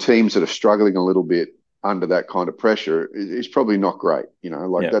in teams that are struggling a little bit under that kind of pressure is probably not great. You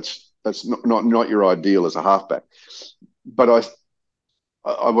know, that's not your ideal as a halfback. But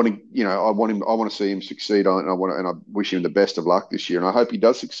I want to see him succeed, and I wish him the best of luck this year, and I hope he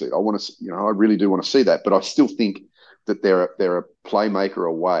does succeed. I really do want to see that, but I still think that they're a playmaker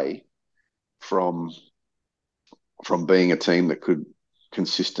away from being a team that could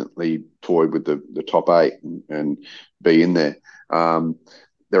consistently toy with the top 8 and be in there.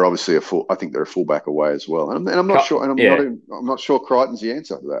 They're obviously I think they're a fullback away as well, and I'm not sure. And I'm not sure Crichton's the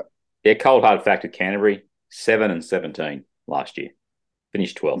answer to that. Yeah, cold hard fact of Canterbury: 7-17 last year,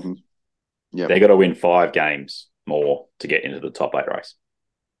 finished 12th. Mm-hmm. Yeah, they got to win 5 games more to get into the top 8 race.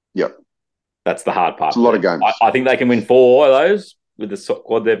 Yep, that's the hard part. It's a lot of games. I think they can win 4 of those with the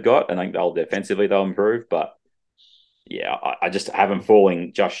squad they've got, and I think they'll improve. But yeah, I just have them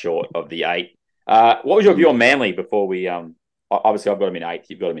falling just short of the 8. What was your view on Manly before we? Obviously, I've got them in 8th.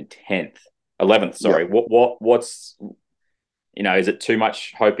 You've got them in 10th, 11th. Sorry. Yep. What's is it too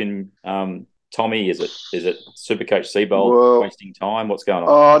much hope in Tommy? Is it Supercoach Seabold wasting time? What's going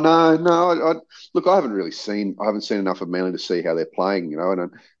on? Oh no. Look, I haven't seen enough of Manly to see how they're playing. You know,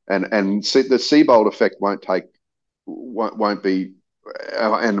 and see, the Seabold effect won't be.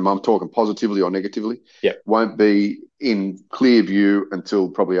 And I'm talking positively or negatively. Yeah, won't be in clear view until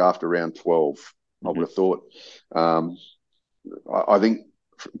probably after round 12. I would have thought. I think,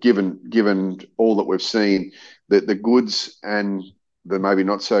 given all that we've seen, that the goods and the maybe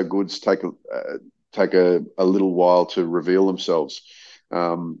not so goods take a little while to reveal themselves.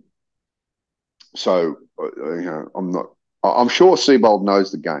 So I'm sure Seabold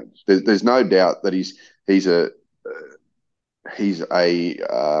knows the game. There's no doubt that he's a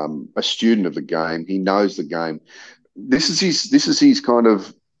student of the game. He knows the game. This is his kind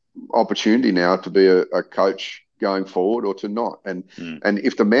of opportunity now to be a coach going forward, or to not. And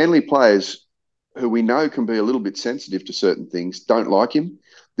if the Manly players, who we know can be a little bit sensitive to certain things, don't like him,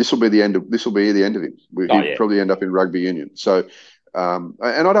 this will be the end of him. He'll probably end up in rugby union. So, and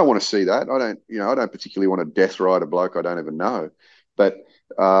I don't want to see that. I don't particularly want to death ride a bloke I don't even know. But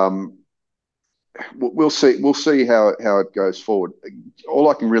we'll see how it goes forward. All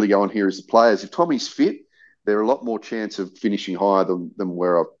I can really go on here is the players. If Tommy's fit, they're a lot more chance of finishing higher than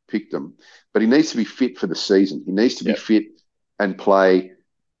where I've picked them. But he needs to be fit for the season. He needs to be fit and play.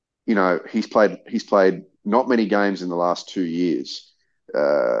 You know, he's played not many games in the last 2 years.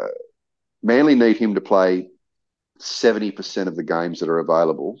 Manly need him to play 70% of the games that are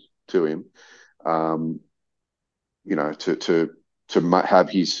available to him. To have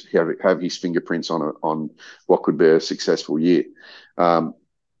his fingerprints on what could be a successful year.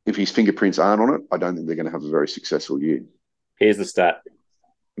 If his fingerprints aren't on it, I don't think they're going to have a very successful year. Here's the stat.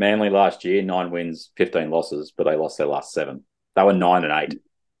 Manly last year, 9 wins, 15 losses, but they lost their last 7. They were 9 and 8.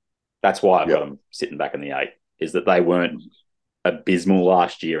 That's why I've got them sitting back in the 8, is that they weren't abysmal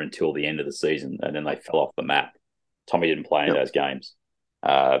last year until the end of the season, and then they fell off the map. Tommy didn't play any of those games.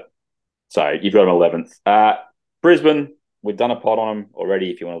 So you've got them 11th. Brisbane, we've done a pod on them already.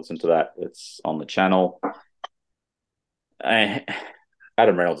 If you want to listen to that, it's on the channel. Adam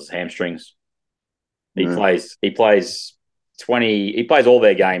Reynolds' hamstrings. He plays 20. He plays all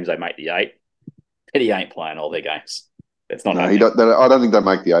their games. They make the 8, and he ain't playing all their games. It's not. No, I don't think they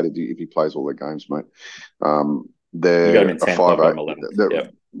make the 8 if he plays all their games, mate. They're got him in 10, a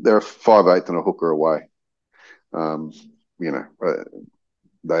 5'8". They're a 5'8" and a hooker away. I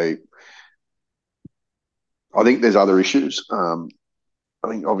think there's other issues. I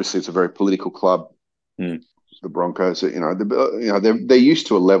think obviously it's a very political club. The Broncos, they're used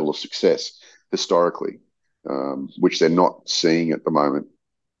to a level of success historically, which they're not seeing at the moment.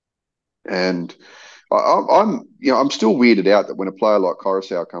 And I'm still weirded out that when a player like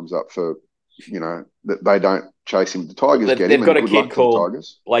Coruscant comes up for, that they don't chase him. The Tigers get him. They've got a kid called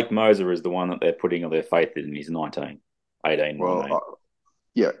Blake Moser is the one that they're putting all their faith in. He's 19, 18. Well,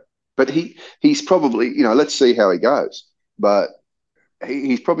 yeah, but he's probably, let's see how he goes. But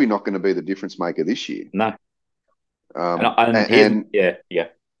he's probably not going to be the difference maker this year. No. And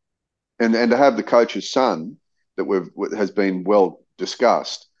to have the coach's son that has been well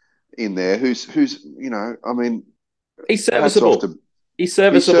discussed in there, who's he's serviceable. He's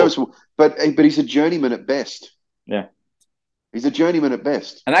serviceable, but he's a journeyman at best. Yeah, he's a journeyman at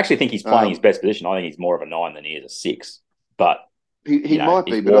best. And I actually think he's playing his best position. I think he's more of a 9 than he is a 6. But he might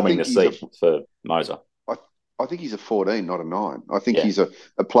be. But warming the seat for Moser. I think he's a 14, not a 9. I think he's a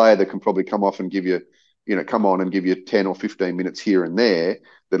player that can probably come off and give you, come on and give you 10 or 15 minutes here and there.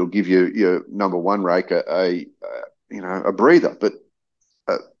 That'll give you your number one rake a breather. But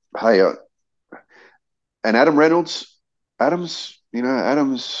hey, and Adam's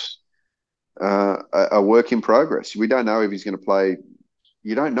a work in progress. We don't know if he's going to play.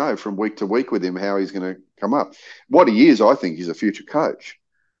 You don't know from week to week with him how he's going to come up. What he is, I think, he's a future coach.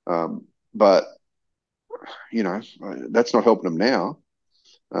 But that's not helping him now.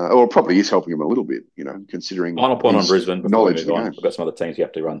 Or probably is helping him a little bit, considering. Final point on Brisbane. Knowledge. We've got some other teams you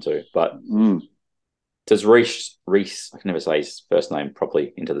have to run to. But does Reece, I can never say his first name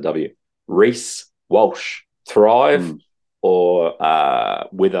properly into the W, Reece Walsh thrive or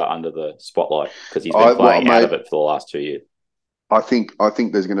wither under the spotlight? Because he's been playing out of it for the last 2 years. I think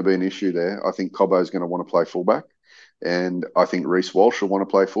there's going to be an issue there. I think Cobbo's going to want to play fullback. And I think Reece Walsh will want to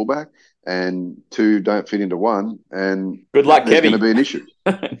play fullback, and 2 don't fit into 1. And good luck, there's Kevy. going to be an issue.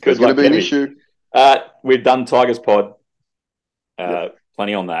 There's going to be an issue. We've done Tigers pod.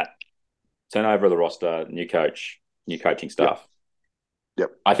 Plenty on that. Turnover of the roster, new coach, new coaching staff.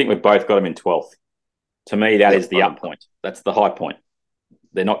 Yep. I think we've both got them in 12th. To me, that is the up point. That's the high point.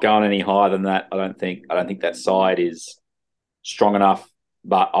 They're not going any higher than that. I don't think that side is strong enough.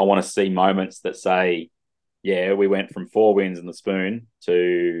 But I want to see moments that say, yeah, we went from 4 wins in the spoon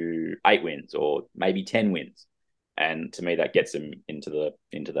to 8 wins or maybe 10 wins. And to me, that gets them into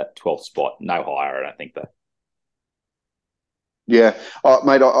that 12th spot. No higher, I don't think that. Yeah,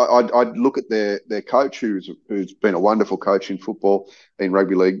 mate, I'd look at their coach, who's been a wonderful coach in football, in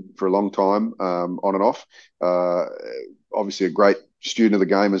rugby league for a long time, on and off. Obviously, a great student of the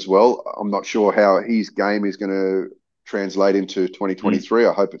game as well. I'm not sure how his game is going to translate into 2023.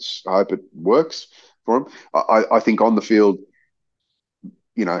 I hope it works for him. I think on the field,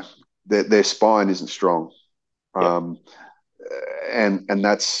 their spine isn't strong, and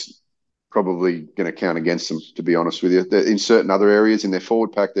that's probably going to count against them, to be honest with you. In certain other areas in their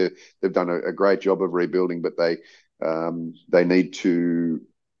forward pack, they've done a great job of rebuilding, but they need to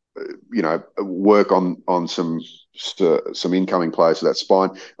work on some incoming players for that spine.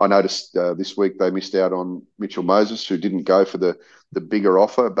 I noticed this week they missed out on Mitchell Moses, who didn't go for the bigger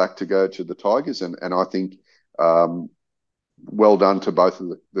offer back to go to the Tigers, and I think well done to both of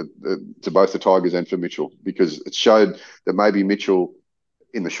the Tigers and for Mitchell, because it showed that maybe Mitchell,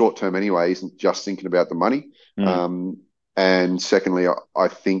 in the short term anyway, isn't just thinking about the money. And secondly, I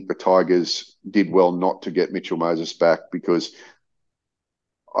think the Tigers did well not to get Mitchell Moses back, because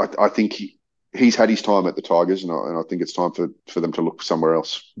I think he's had his time at the Tigers, and I think it's time for them to look somewhere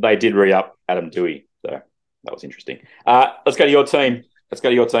else. They did re-up Adam Dewey, so that was interesting. Let's go to your team.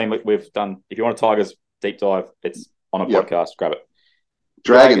 We've done, if you want a Tigers deep dive, it's on a podcast. Grab it.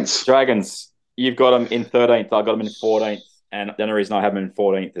 Dragons. You've got them in 13th. I've got them in 14th. And the only reason I have him in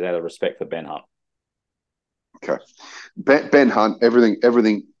 14th is out of respect for Ben Hunt. Okay. Ben Hunt,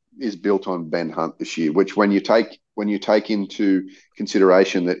 everything is built on Ben Hunt this year, which when you take when you take into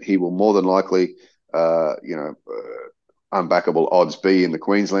consideration that he will more than likely, unbackable odds be in the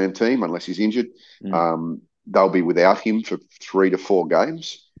Queensland team unless he's injured. They'll be without him for 3 to 4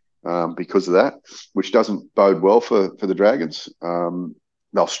 games because of that, which doesn't bode well for the Dragons.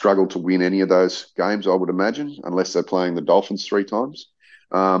 They'll struggle to win any of those games, I would imagine, unless they're playing the Dolphins 3 times.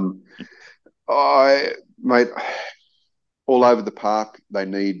 Mate, all over the park, they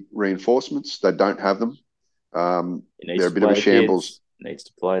need reinforcements. They don't have them. They're a bit of a shambles. Needs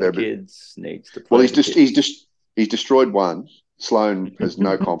to play the kids. Well, he's destroyed one. Sloan has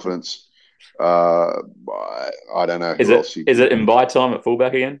no confidence. I don't know. Is it in buy time at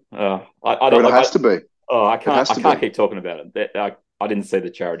fullback again? I don't. It has to be. Oh, I can't keep talking about it. I didn't see the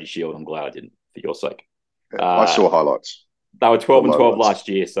Charity Shield. I'm glad I didn't, for your sake. I saw highlights. They were 12 and 12 last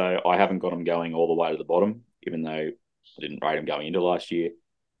year, so I haven't got them going all the way to the bottom, even though I didn't rate them going into last year.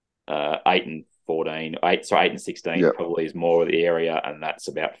 8 and 14, 8 and 16 probably is more of the area, and that's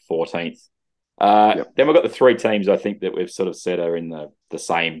about 14th. Then we've got the 3 teams I think that we've sort of said are in the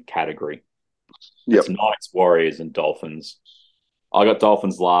same category. It's Knights, Warriors, and Dolphins. I got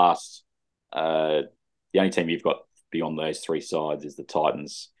Dolphins last. The only team you've got beyond those 3 sides is the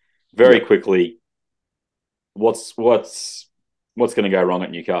Titans. Very quickly, what's going to go wrong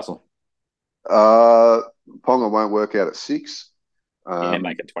at Newcastle? Ponga won't work out at 6.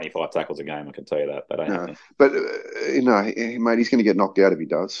 Making 25 tackles a game, I can tell you that. That ain't happening. But, mate, he's going to get knocked out if he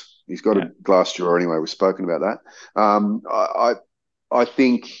does. He's got a glass jaw anyway. We've spoken about that. I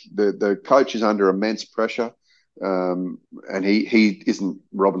think the coach is under immense pressure, and he isn't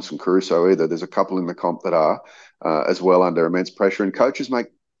Robinson Crusoe either. There's a couple in the comp that are as well under immense pressure, and coaches make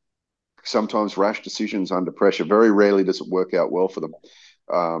sometimes rash decisions under pressure. Very rarely does it work out well for them.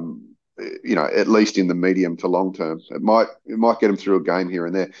 At least in the medium to long term, it might get them through a game here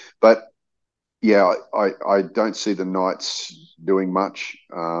and there. But yeah, I don't see the Knights doing much.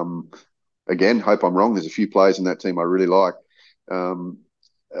 Again, hope I'm wrong. There's a few players in that team I really like.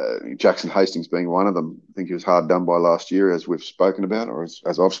 Jackson Hastings being one of them. I think he was hard done by last year, as we've spoken about, or as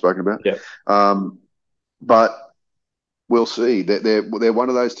I've spoken about. Yeah. But we'll see. They're one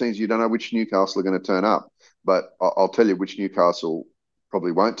of those teams you don't know which Newcastle are going to turn up. But I'll tell you which Newcastle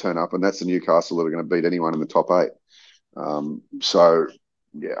probably won't turn up, and that's the Newcastle that are going to beat anyone in the top 8. So,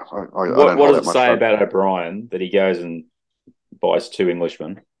 yeah. What does it say about O'Brien that he goes and buys 2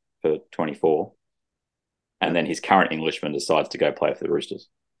 Englishmen for 24, and then his current Englishman decides to go play for the Roosters?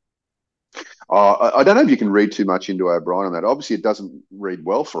 I don't know if you can read too much into O'Brien on that. Obviously, it doesn't read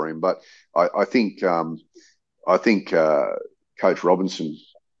well for him, but I think Coach Robinson,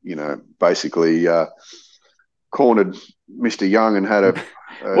 basically cornered Mr. Young and had a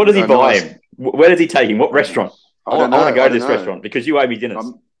what does he buy him? Where does he take him? What restaurant? I want to go to this restaurant because you owe me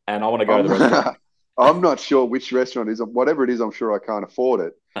dinners, and I want to go to the restaurant. I'm not sure which restaurant it is. Whatever it is, I'm sure I can't afford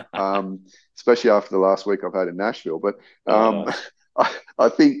it, especially after the last week I've had in Nashville. But I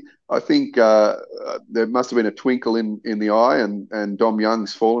think there must have been a twinkle in the eye, and Dom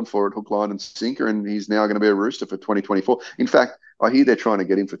Young's fallen for it hook, line, and sinker, and he's now going to be a Rooster for 2024. In fact, I hear they're trying to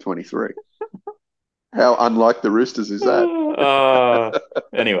get him for 23. How unlike the Roosters is that?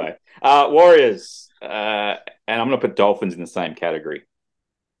 Anyway, Warriors, and I'm going to put Dolphins in the same category.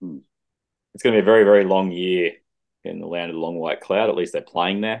 It's going to be a very, very long year in the land of the long white cloud. At least they're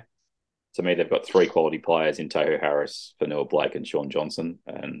playing there. To me, they've got 3 quality players in Tohu Harris, Fanua Blake, and Sean Johnson,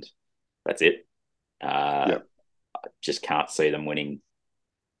 and that's it. I just can't see them winning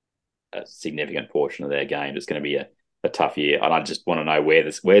a significant portion of their game. It's going to be a tough year, and I just want to know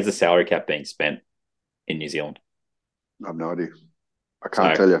where's the salary cap being spent in New Zealand? I have no idea. I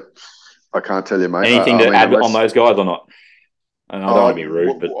can't tell you. I can't tell you, mate. Anything to add on those guys or not? And I don't want to be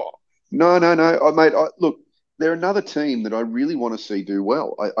rude, but no, mate. Look, they're another team that I really want to see do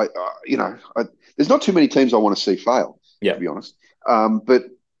well. There's not too many teams I want to see fail. To be honest. But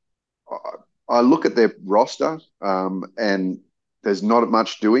I look at their roster, and there's not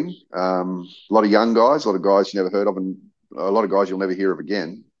much doing. A lot of young guys, a lot of guys you never heard of, and a lot of guys you'll never hear of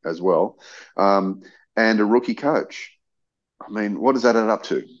again as well. And a rookie coach. I mean, what does that add up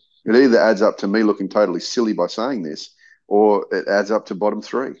to? It either adds up to me looking totally silly by saying this, or it adds up to bottom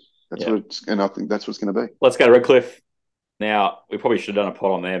 3. And I think that's what's going to be. Let's go to Redcliffe. Now, we probably should have done a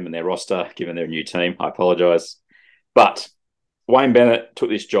pod on them and their roster, given they're a new team. I apologise. But Wayne Bennett took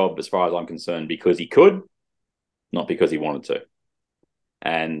this job, as far as I'm concerned, because he could, not because he wanted to.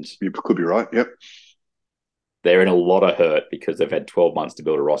 And you could be right, yep. They're in a lot of hurt because they've had 12 months to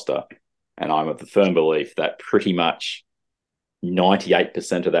build a roster. And I'm of the firm belief that pretty much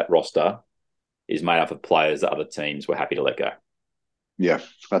 98% of that roster is made up of players that other teams were happy to let go. Yeah,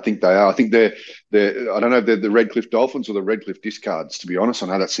 I think they are. I think they're. I don't know if they're the Redcliffe Dolphins or the Redcliffe Discards. To be honest, I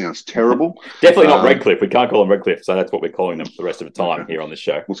know that sounds terrible. Definitely not Redcliffe. We can't call them Redcliffe, so that's what we're calling them for the rest of the time Okay. here on this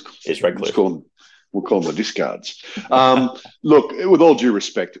show. It's Redcliffe. We'll call them the Discards. Look, with all due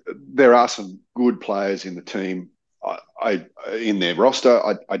respect, there are some good players in the team. I in their roster.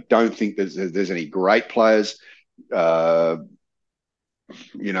 I don't think there's any great players. Their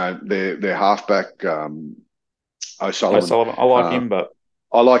halfback. O'Sullivan. I like him, but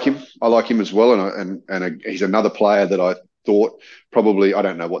I like him. I like him as well, and he's another player that I thought probably, I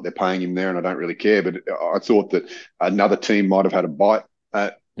don't know what they're paying him there, and I don't really care, but I thought that another team might have had a bite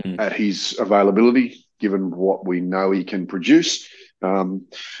at his availability, given what we know he can produce. So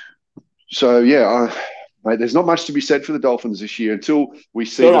yeah, mate, there's not much to be said for the Dolphins this year until we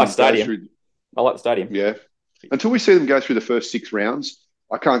see them go through. I like the stadium. Yeah, until we see them go through the first 6 rounds.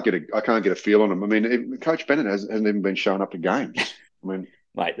 I can't get a feel on them. I mean, Coach Bennett hasn't even been showing up to games. I mean,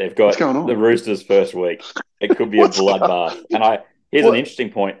 mate, they've got the Roosters first week. It could be a bloodbath. And here's an interesting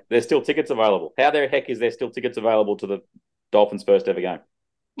point. There's still tickets available. How the heck is there still tickets available to the Dolphins' first ever game?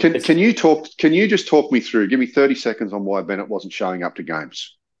 Can you just talk me through? Give me 30 seconds on why Bennett wasn't showing up to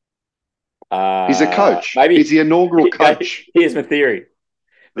games. He's a coach. Maybe he's the inaugural coach. Here's my theory.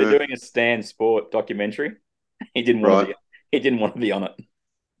 They're doing a Stan Sport documentary. He didn't want to be on it.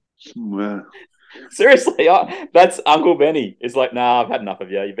 Seriously, that's Uncle Benny. It's like, nah, I've had enough of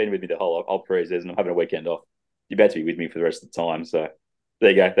you. You've been with me the whole pre-season. I'm having a weekend off. You're about to be with me for the rest of the time. So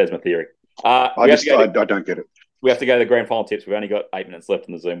there you go. There's my theory. I don't get it. We have to go to the grand final tips. We've only got 8 minutes left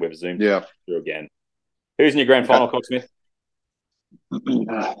in the Zoom. We've zoomed through again. Who's in your grand final, Cocksmith?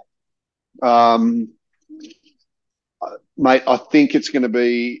 Mate, I think it's going to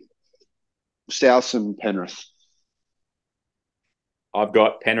be South and Penrith. I've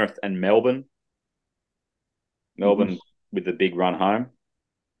got Penrith and Melbourne. Melbourne with the big run home.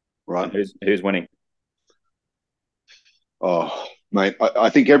 Right. And who's winning? Oh, mate, I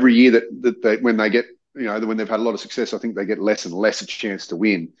think every year that when they get, when they've had a lot of success, I think they get less and less a chance to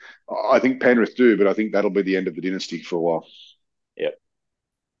win. I think Penrith do, but I think that'll be the end of the dynasty for a while. Yep.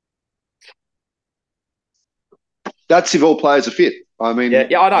 That's if all players are fit. I mean, I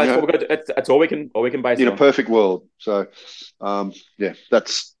know. That's all we can base it on. In a perfect world. So,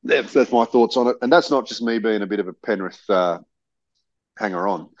 that's my thoughts on it. And that's not just me being a bit of a Penrith hanger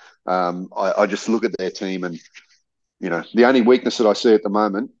on. I just look at their team, and the only weakness that I see at the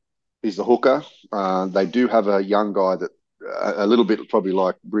moment is the hooker. They do have a young guy that a little bit probably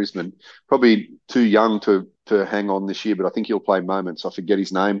like Brisbane, probably too young to hang on this year, but I think he'll play moments. I forget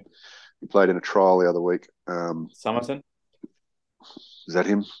his name. He played in a trial the other week. Summerton. Is that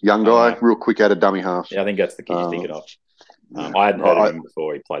him? Young guy, real quick out of dummy half. Yeah, I think that's the kid you're thinking of. I hadn't heard of him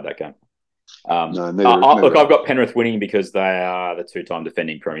before he played that game. Look, I've got Penrith winning because they are the 2-time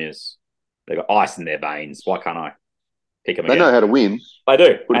defending premiers. They've got ice in their veins. Why can't I pick them again? They know how to win. They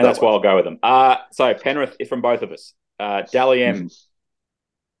do, and that's why I'll go with them. So Penrith is from both of us. Dally M.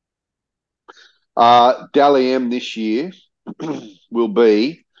 Dally M this year will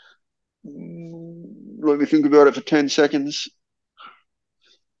be... Let me think about it for 10 seconds.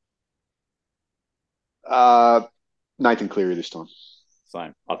 Nathan Cleary this time.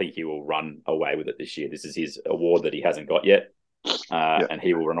 Same. I think he will run away with it this year. This is his award that he hasn't got yet, and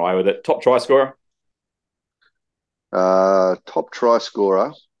he will run away with it. Top try scorer? Top try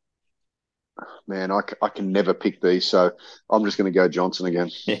scorer. Man, I can never pick these, so I'm just going to go Johnson again.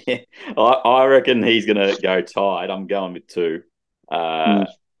 I reckon he's going to go tied. I'm going with 2.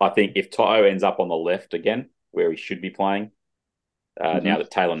 I think if Toto ends up on the left again, where he should be playing, now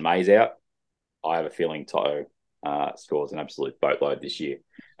that Taylor May's out, I have a feeling Toto scores an absolute boatload this year.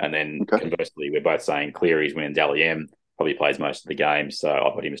 And then conversely, we're both saying Cleary's winning Dally M, probably plays most of the games, so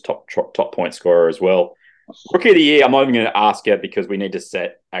I've got him as top point scorer as well. Rookie of the year, I'm not even going to ask you because we need to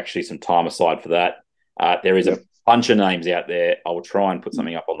set actually some time aside for that. There is a bunch of names out there. I will try and put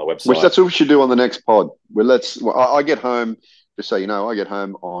something up on the website. That's what we should do on the next pod. I get home, just so you know, I get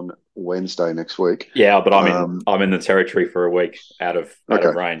home on Wednesday next week. Yeah, but I'm in the territory for a week out of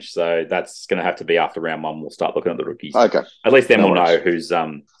range, so that's going to have to be after round 1. We'll start looking at the rookies. Okay, at least then we'll know who's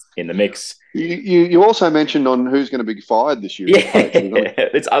in the mix. You also mentioned on who's going to be fired this year. Yeah,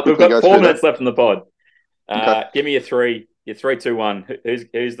 we've got 4 minutes left in the pod. Give me your 3, 2, 1.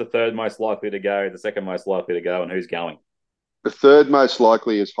 Who's the third most likely to go? The second most likely to go, and who's going? The third most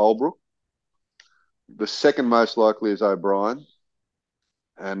likely is Holbrook. The second most likely is O'Brien.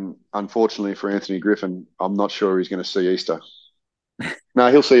 And unfortunately for Anthony Griffin, I'm not sure he's going to see Easter.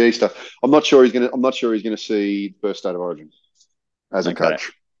 No, he'll see Easter. I'm not sure he's going to see first state of origin as a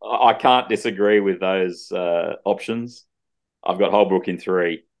coach. I can't disagree with those options. I've got Holbrook in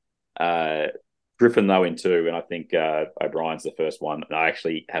 3. Griffin, though, in 2. And I think O'Brien's the first one. And I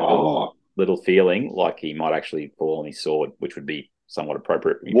actually have a little feeling like he might actually fall on his sword, which would be somewhat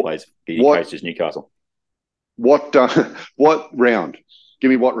appropriate when he coaches Newcastle. What round? Give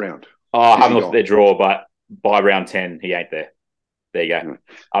me what round? I haven't looked at their draw, but by round 10, he ain't there. There you go.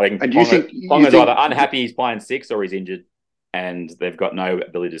 I think Ponga's either unhappy he's playing 6 or he's injured and they've got no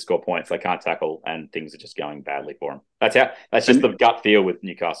ability to score points. They can't tackle and things are just going badly for him. That's just the gut feel with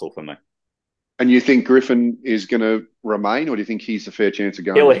Newcastle for me. And you think Griffin is going to remain, or do you think he's a fair chance of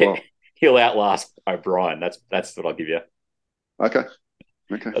going He'll outlast O'Brien. That's what I'll give you. Okay.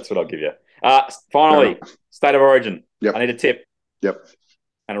 That's what I'll give you. Finally, State of Origin. Yep. I need a tip. Yep.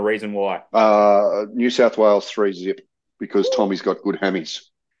 And a reason why. New South Wales 3-0 because Tommy's got good hammies.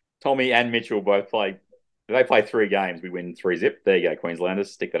 Tommy and Mitchell both play. They play 3 games. We win 3-0. There you go,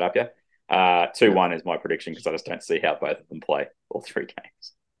 Queenslanders. Stick that up, yeah. 2-1 is my prediction because I just don't see how both of them play all 3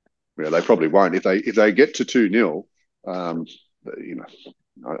 games. Yeah, they probably won't. If they get to 2-0, I'm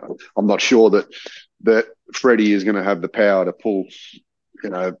not sure that Freddie is going to have the power to pull,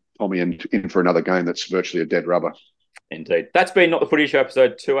 Tommy in for another game that's virtually a dead rubber. Indeed. That's been Not the Footy Show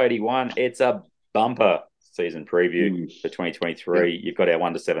episode 281. It's a bumper season preview for 2023. You've got our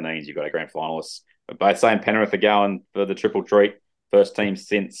 1-17s. You've got our grand finalists. We're both saying Penrith are going for the triple treat. First team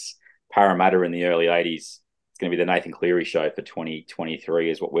since Parramatta in the early 80s. It's going to be the Nathan Cleary show for 2023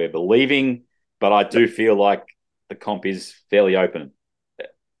 is what we're believing. But I do feel like the comp is fairly open.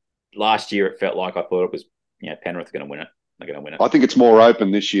 Last year, it felt like I thought it was, Penrith are going to win it. They're going to win it. I think it's more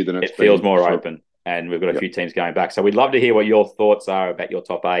open this year than it feels more open. And we've got a few teams going back. So we'd love to hear what your thoughts are about your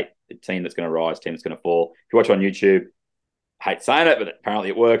top 8, the team that's going to rise, team that's going to fall. If you watch on YouTube, I hate saying it, but apparently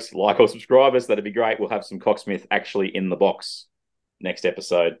it works. Like or subscribe us. That'd be great. We'll have some Cocksmith actually in the box next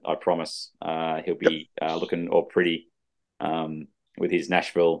episode, I promise. He'll be looking all pretty with his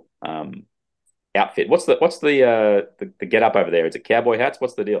Nashville outfit. What's the get up over there? Is it cowboy hats?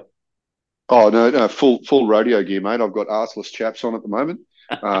 What's the deal? Oh, no, full rodeo gear, mate. I've got arseless chaps on at the moment.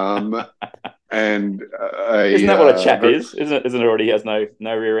 And isn't that what a chap is? Isn't it already has no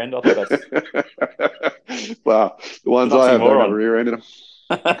rear end? I thought that's well, the ones I have don't have a rear end in them.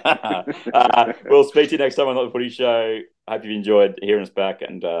 We'll speak to you next time on Not the Footy Show. I hope you've enjoyed hearing us back,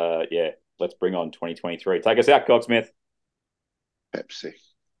 and let's bring on 2023. Take us out, Cocksmith. Pepsi.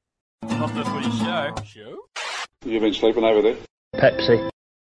 Not the Footy Show. You've been sleeping over there. Pepsi.